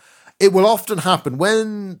empire. It will often happen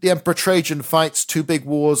when the Emperor Trajan fights 2 big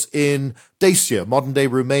wars in Dacia, modern-day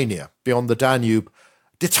Romania, beyond the Danube.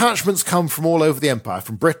 Detachments come from all over the empire,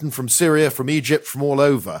 from Britain, from Syria, from Egypt, from all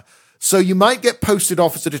over. So you might get posted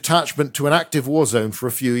off as a detachment to an active war zone for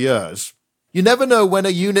a few years. You never know when a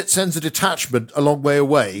unit sends a detachment a long way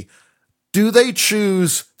away. Do they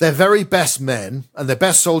choose their very best men and their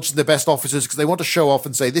best soldiers and their best officers because they want to show off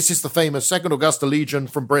and say, this is the famous 2nd Augusta Legion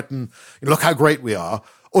from Britain, look how great we are?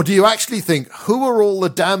 Or do you actually think, who are all the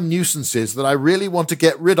damn nuisances that I really want to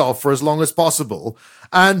get rid of for as long as possible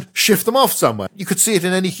and shift them off somewhere? You could see it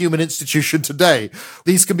in any human institution today.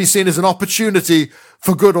 These can be seen as an opportunity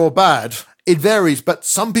for good or bad. It varies, but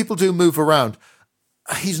some people do move around.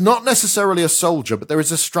 He's not necessarily a soldier, but there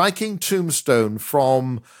is a striking tombstone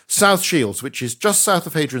from South Shields, which is just south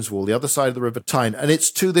of Hadrian's Wall, the other side of the River Tyne, and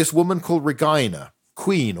it's to this woman called Regina,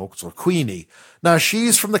 Queen, or sort of Queenie. Now,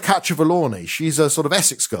 she's from the Caciovalone. She's a sort of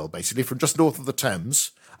Essex girl, basically, from just north of the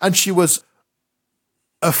Thames, and she was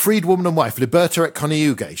a freedwoman and wife, Liberta et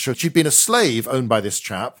Coniuge. So she'd been a slave owned by this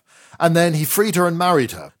chap, and then he freed her and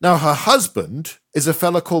married her. Now, her husband is a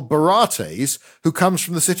fellow called Barates, who comes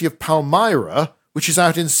from the city of Palmyra, which is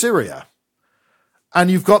out in Syria.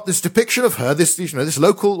 And you've got this depiction of her, this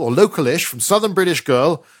local or localish from southern British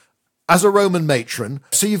girl as a Roman matron.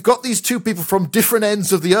 So you've got these 2 people from different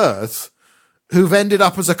ends of the earth who've ended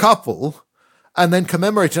up as a couple and then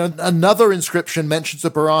commemorated. Another inscription mentions a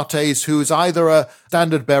Barates who is either a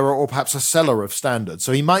standard bearer or perhaps a seller of standards.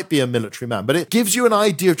 So he might be a military man, but it gives you an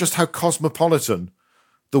idea of just how cosmopolitan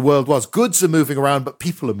the world was. Goods are moving around, but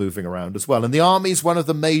people are moving around as well. And the army is one of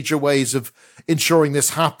the major ways of ensuring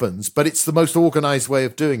this happens, but it's the most organized way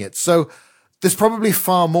of doing it. So there's probably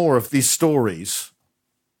far more of these stories.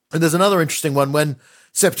 And there's another interesting one when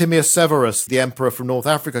Septimius Severus, the emperor from North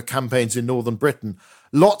Africa, campaigns in northern Britain.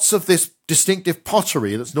 Lots of this distinctive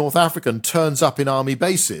pottery that's North African turns up in army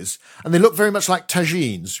bases, and they look very much like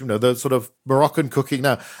tagines, the sort of Moroccan cooking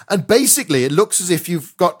now. And basically, it looks as if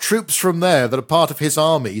you've got troops from there that are part of his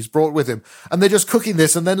army he's brought with him, and they're just cooking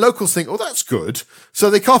this, and then locals think, oh, that's good, so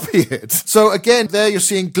they copy it. So again, there you're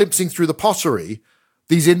seeing, glimpsing through the pottery,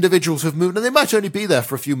 these individuals have moved, and they might only be there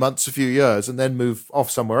for a few months, a few years, and then move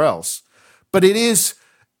off somewhere else. But it is...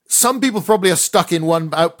 Some people probably are stuck in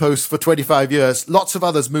one outpost for 25 years. Lots of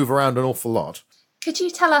others move around an awful lot. Could you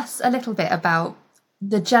tell us a little bit about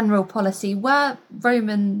the general policy? Were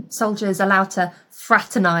Roman soldiers allowed to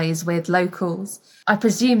fraternise with locals? I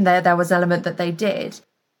presume there was an element that they did.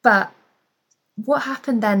 But what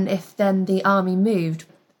happened then if then the army moved?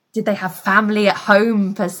 Did they have family at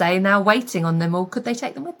home, per se, now waiting on them, or could they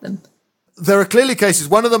take them with them? There are clearly cases.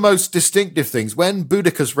 One of the most distinctive things, when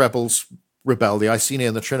Boudicca's rebels rebel, the Iceni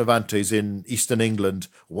and the Trinovantes in eastern England,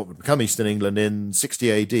 or what would become eastern England in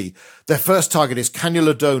 60 AD, their first target is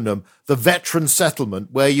Canulodonum, the veteran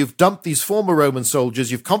settlement, where you've dumped these former Roman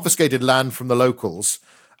soldiers, you've confiscated land from the locals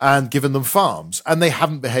and given them farms, and they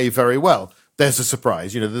haven't behaved very well. There's a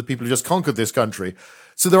surprise, the people who just conquered this country.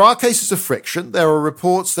 So there are cases of friction. There are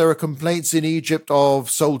reports, there are complaints in Egypt of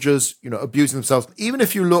soldiers, abusing themselves. Even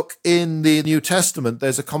if you look in the New Testament,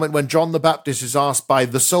 there's a comment when John the Baptist is asked by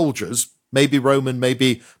the soldiers, maybe Roman,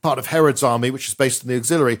 maybe part of Herod's army, which is based on the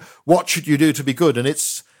auxiliary, what should you do to be good? And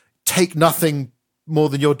it's take nothing more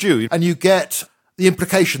than your due. And you get the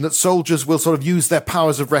implication that soldiers will sort of use their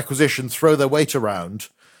powers of requisition, throw their weight around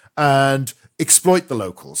and exploit the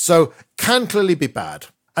locals. So it can clearly be bad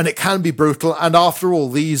and it can be brutal. And after all,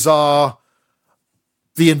 these are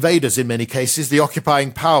the invaders in many cases, the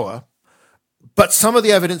occupying power. But some of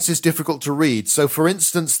the evidence is difficult to read. So, for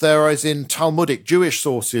instance, there is in Talmudic Jewish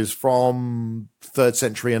sources from 3rd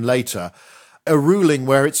century and later, a ruling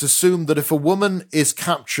where it's assumed that if a woman is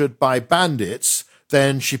captured by bandits,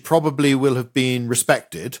 then she probably will have been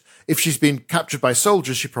respected. If she's been captured by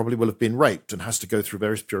soldiers, she probably will have been raped and has to go through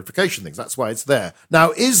various purification things. That's why it's there.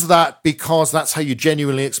 Now, is that because that's how you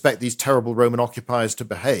genuinely expect these terrible Roman occupiers to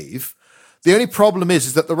behave? The only problem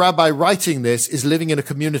is that the rabbi writing this is living in a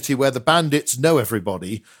community where the bandits know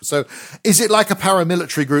everybody. So is it like a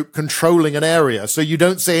paramilitary group controlling an area so you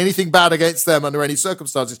don't say anything bad against them under any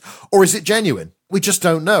circumstances? Or is it genuine? We just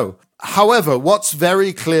don't know. However, what's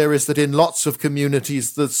very clear is that in lots of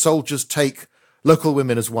communities, the soldiers take local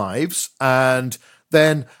women as wives. And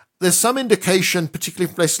then there's some indication, particularly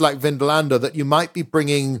in places like Vindolanda, that you might be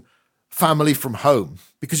bringing family from home,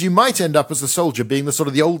 because you might end up as a soldier being the sort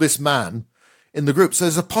of the oldest man in the group. So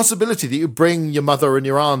there's a possibility that you bring your mother and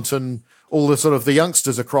your aunt and all the sort of the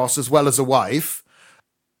youngsters across, as well as a wife.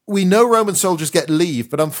 We know Roman soldiers get leave,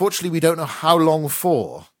 but unfortunately we don't know how long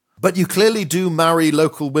for. But you clearly do marry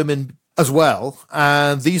local women as well,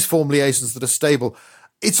 and these form liaisons that are stable.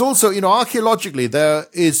 It's also, archaeologically, there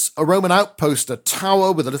is a Roman outpost, a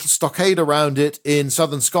tower with a little stockade around it in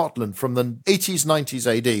southern Scotland from the 80s, 90s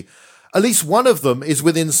AD. At least one of them is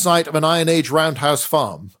within sight of an Iron Age roundhouse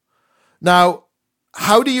farm. Now,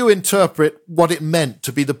 how do you interpret what it meant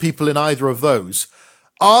to be the people in either of those?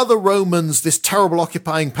 Are the Romans, this terrible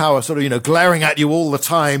occupying power, sort of, glaring at you all the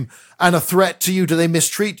time and a threat to you? Do they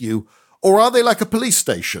mistreat you? Or are they like a police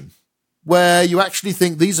station where you actually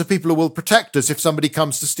think these are people who will protect us if somebody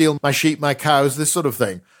comes to steal my sheep, my cows, this sort of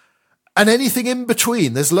thing? And anything in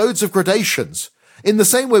between, there's loads of gradations. In the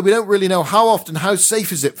same way, we don't really know how often, how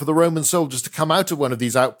safe is it for the Roman soldiers to come out of one of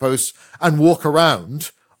these outposts and walk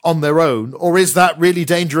around on their own, or is that really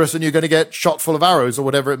dangerous and you're going to get shot full of arrows or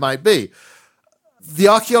whatever it might be? The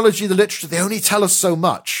archaeology, the literature, they only tell us so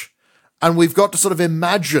much, and we've got to sort of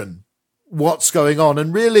imagine what's going on,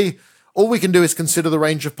 and really all we can do is consider the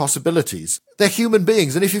range of possibilities. They're human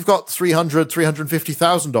beings, and if you've got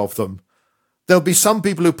 350,000 of them, there'll be some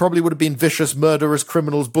people who probably would have been vicious murderers,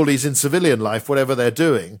 criminals, bullies in civilian life, whatever they're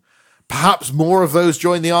doing. Perhaps more of those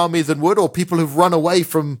join the army than would, or people who've run away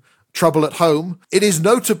from trouble at home. It is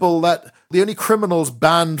notable that the only criminals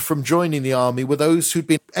banned from joining the army were those who'd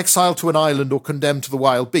been exiled to an island or condemned to the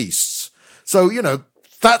wild beasts. So,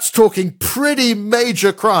 that's talking pretty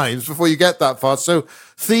major crimes before you get that far. So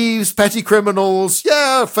thieves, petty criminals,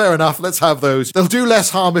 yeah, fair enough, let's have those. They'll do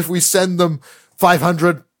less harm if we send them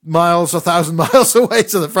 500 miles, 1,000 miles away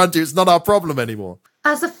to the frontier. It's not our problem anymore.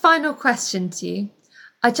 As a final question to you,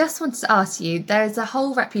 I just wanted to ask you, there is a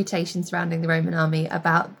whole reputation surrounding the Roman army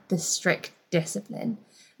about the strict discipline.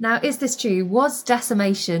 Now, is this true? Was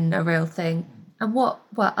decimation a real thing? And what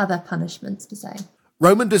were other punishments per se?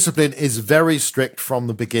 Roman discipline is very strict from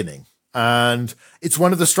the beginning. And it's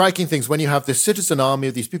one of the striking things when you have this citizen army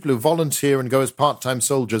of these people who volunteer and go as part-time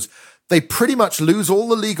soldiers, they pretty much lose all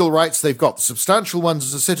the legal rights they've got, the substantial ones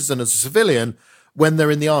as a citizen, as a civilian, when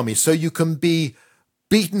they're in the army. So you can be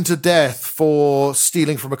beaten to death for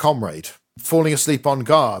stealing from a comrade, falling asleep on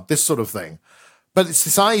guard, this sort of thing. But it's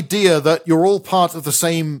this idea that you're all part of the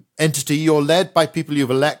same entity, you're led by people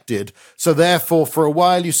you've elected, so therefore for a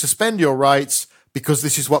while you suspend your rights because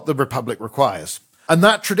this is what the Republic requires. And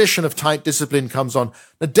that tradition of tight discipline comes on.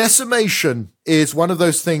 Now, decimation is one of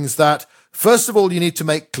those things that, first of all, you need to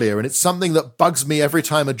make clear, and it's something that bugs me every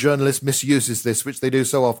time a journalist misuses this, which they do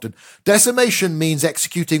so often. Decimation means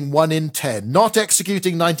executing 1 in 10, not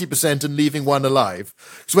executing 90% and leaving one alive.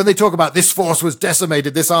 So when they talk about this force was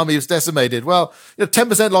decimated, this army was decimated, well,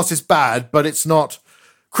 10% loss is bad, but it's not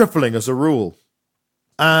crippling as a rule.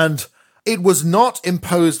 And it was not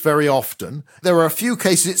imposed very often. There are a few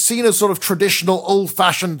cases, it's seen as sort of traditional,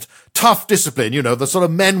 old-fashioned, tough discipline, the sort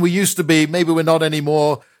of men we used to be, maybe we're not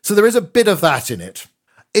anymore. So there is a bit of that in it.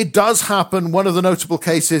 It does happen. One of the notable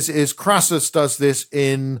cases is Crassus does this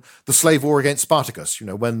in the slave war against Spartacus.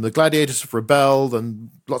 When the gladiators have rebelled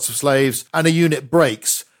and lots of slaves and a unit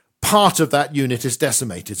breaks, part of that unit is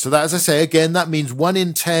decimated. So that, as I say, again, that means 1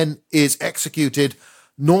 in 10 is executed,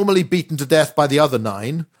 normally beaten to death by the other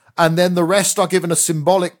 9. And then the rest are given a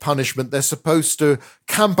symbolic punishment. They're supposed to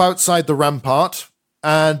camp outside the rampart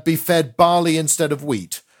and be fed barley instead of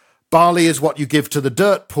wheat. Barley is what you give to the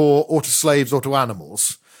dirt poor or to slaves or to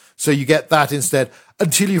animals. So you get that instead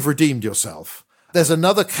until you've redeemed yourself. There's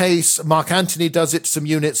another case, Mark Antony does it to some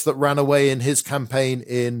units that ran away in his campaign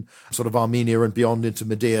in sort of Armenia and beyond into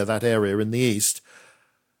Medea, that area in the east.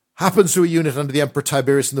 Happens to a unit under the Emperor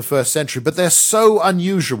Tiberius in the 1st century, but they're so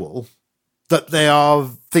unusual that they are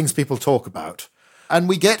things people talk about. And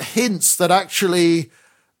we get hints that actually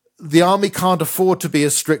the army can't afford to be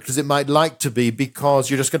as strict as it might like to be because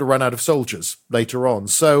you're just going to run out of soldiers later on.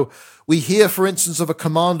 So we hear, for instance, of a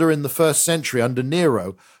commander in the 1st century under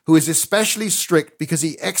Nero who is especially strict because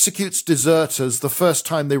he executes deserters the first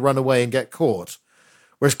time they run away and get caught.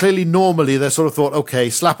 Whereas clearly normally they're sort of thought,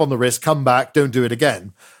 okay, slap on the wrist, come back, don't do it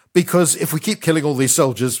again. Because if we keep killing all these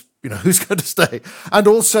soldiers, who's going to stay? And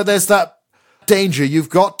also there's that danger. You've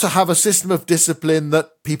got to have a system of discipline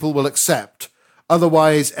that people will accept.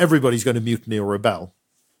 Otherwise, everybody's going to mutiny or rebel.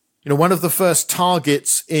 One of the first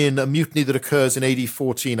targets in a mutiny that occurs in AD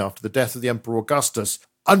 14 after the death of the Emperor Augustus,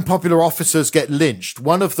 unpopular officers get lynched.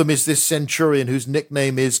 One of them is this centurion whose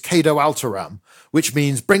nickname is Cado Alteram, which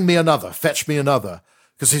means bring me another, fetch me another,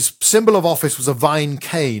 because his symbol of office was a vine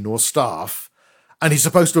cane or staff, and he's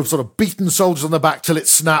supposed to have sort of beaten soldiers on the back till it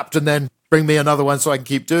snapped and then bring me another one so I can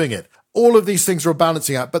keep doing it. All of these things are a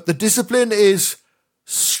balancing act, but the discipline is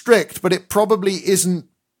strict, but it probably isn't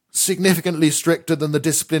significantly stricter than the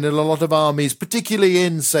discipline in a lot of armies, particularly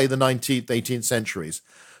in, say, the 19th, 18th centuries.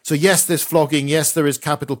 So yes, there's flogging, yes, there is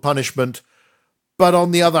capital punishment, but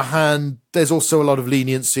on the other hand, there's also a lot of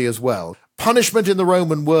leniency as well. Punishment in the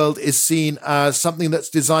Roman world is seen as something that's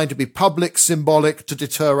designed to be public, symbolic, to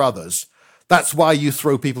deter others. That's why you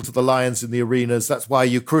throw people to the lions in the arenas. That's why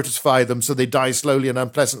you crucify them so they die slowly and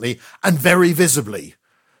unpleasantly and very visibly.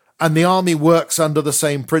 And the army works under the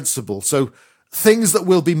same principle. So things that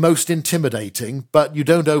will be most intimidating, but you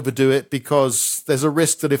don't overdo it because there's a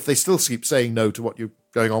risk that if they still keep saying no to what you're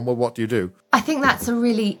going on, well, what do you do? I think that's a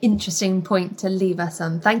really interesting point to leave us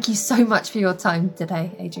on. Thank you so much for your time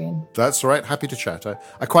today, Adrian. That's all right. Happy to chat.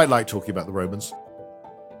 I quite like talking about the Romans.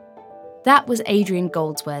 That was Adrian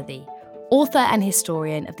Goldsworthy, author and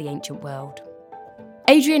historian of the ancient world.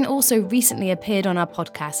 Adrian also recently appeared on our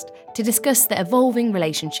podcast to discuss the evolving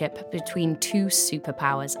relationship between two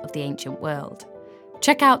superpowers of the ancient world.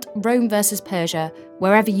 Check out Rome versus Persia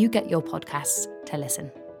wherever you get your podcasts to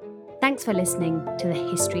listen. Thanks for listening to the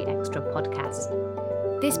History Extra podcast.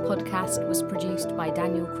 This podcast was produced by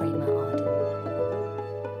Daniel Kramer-Ard.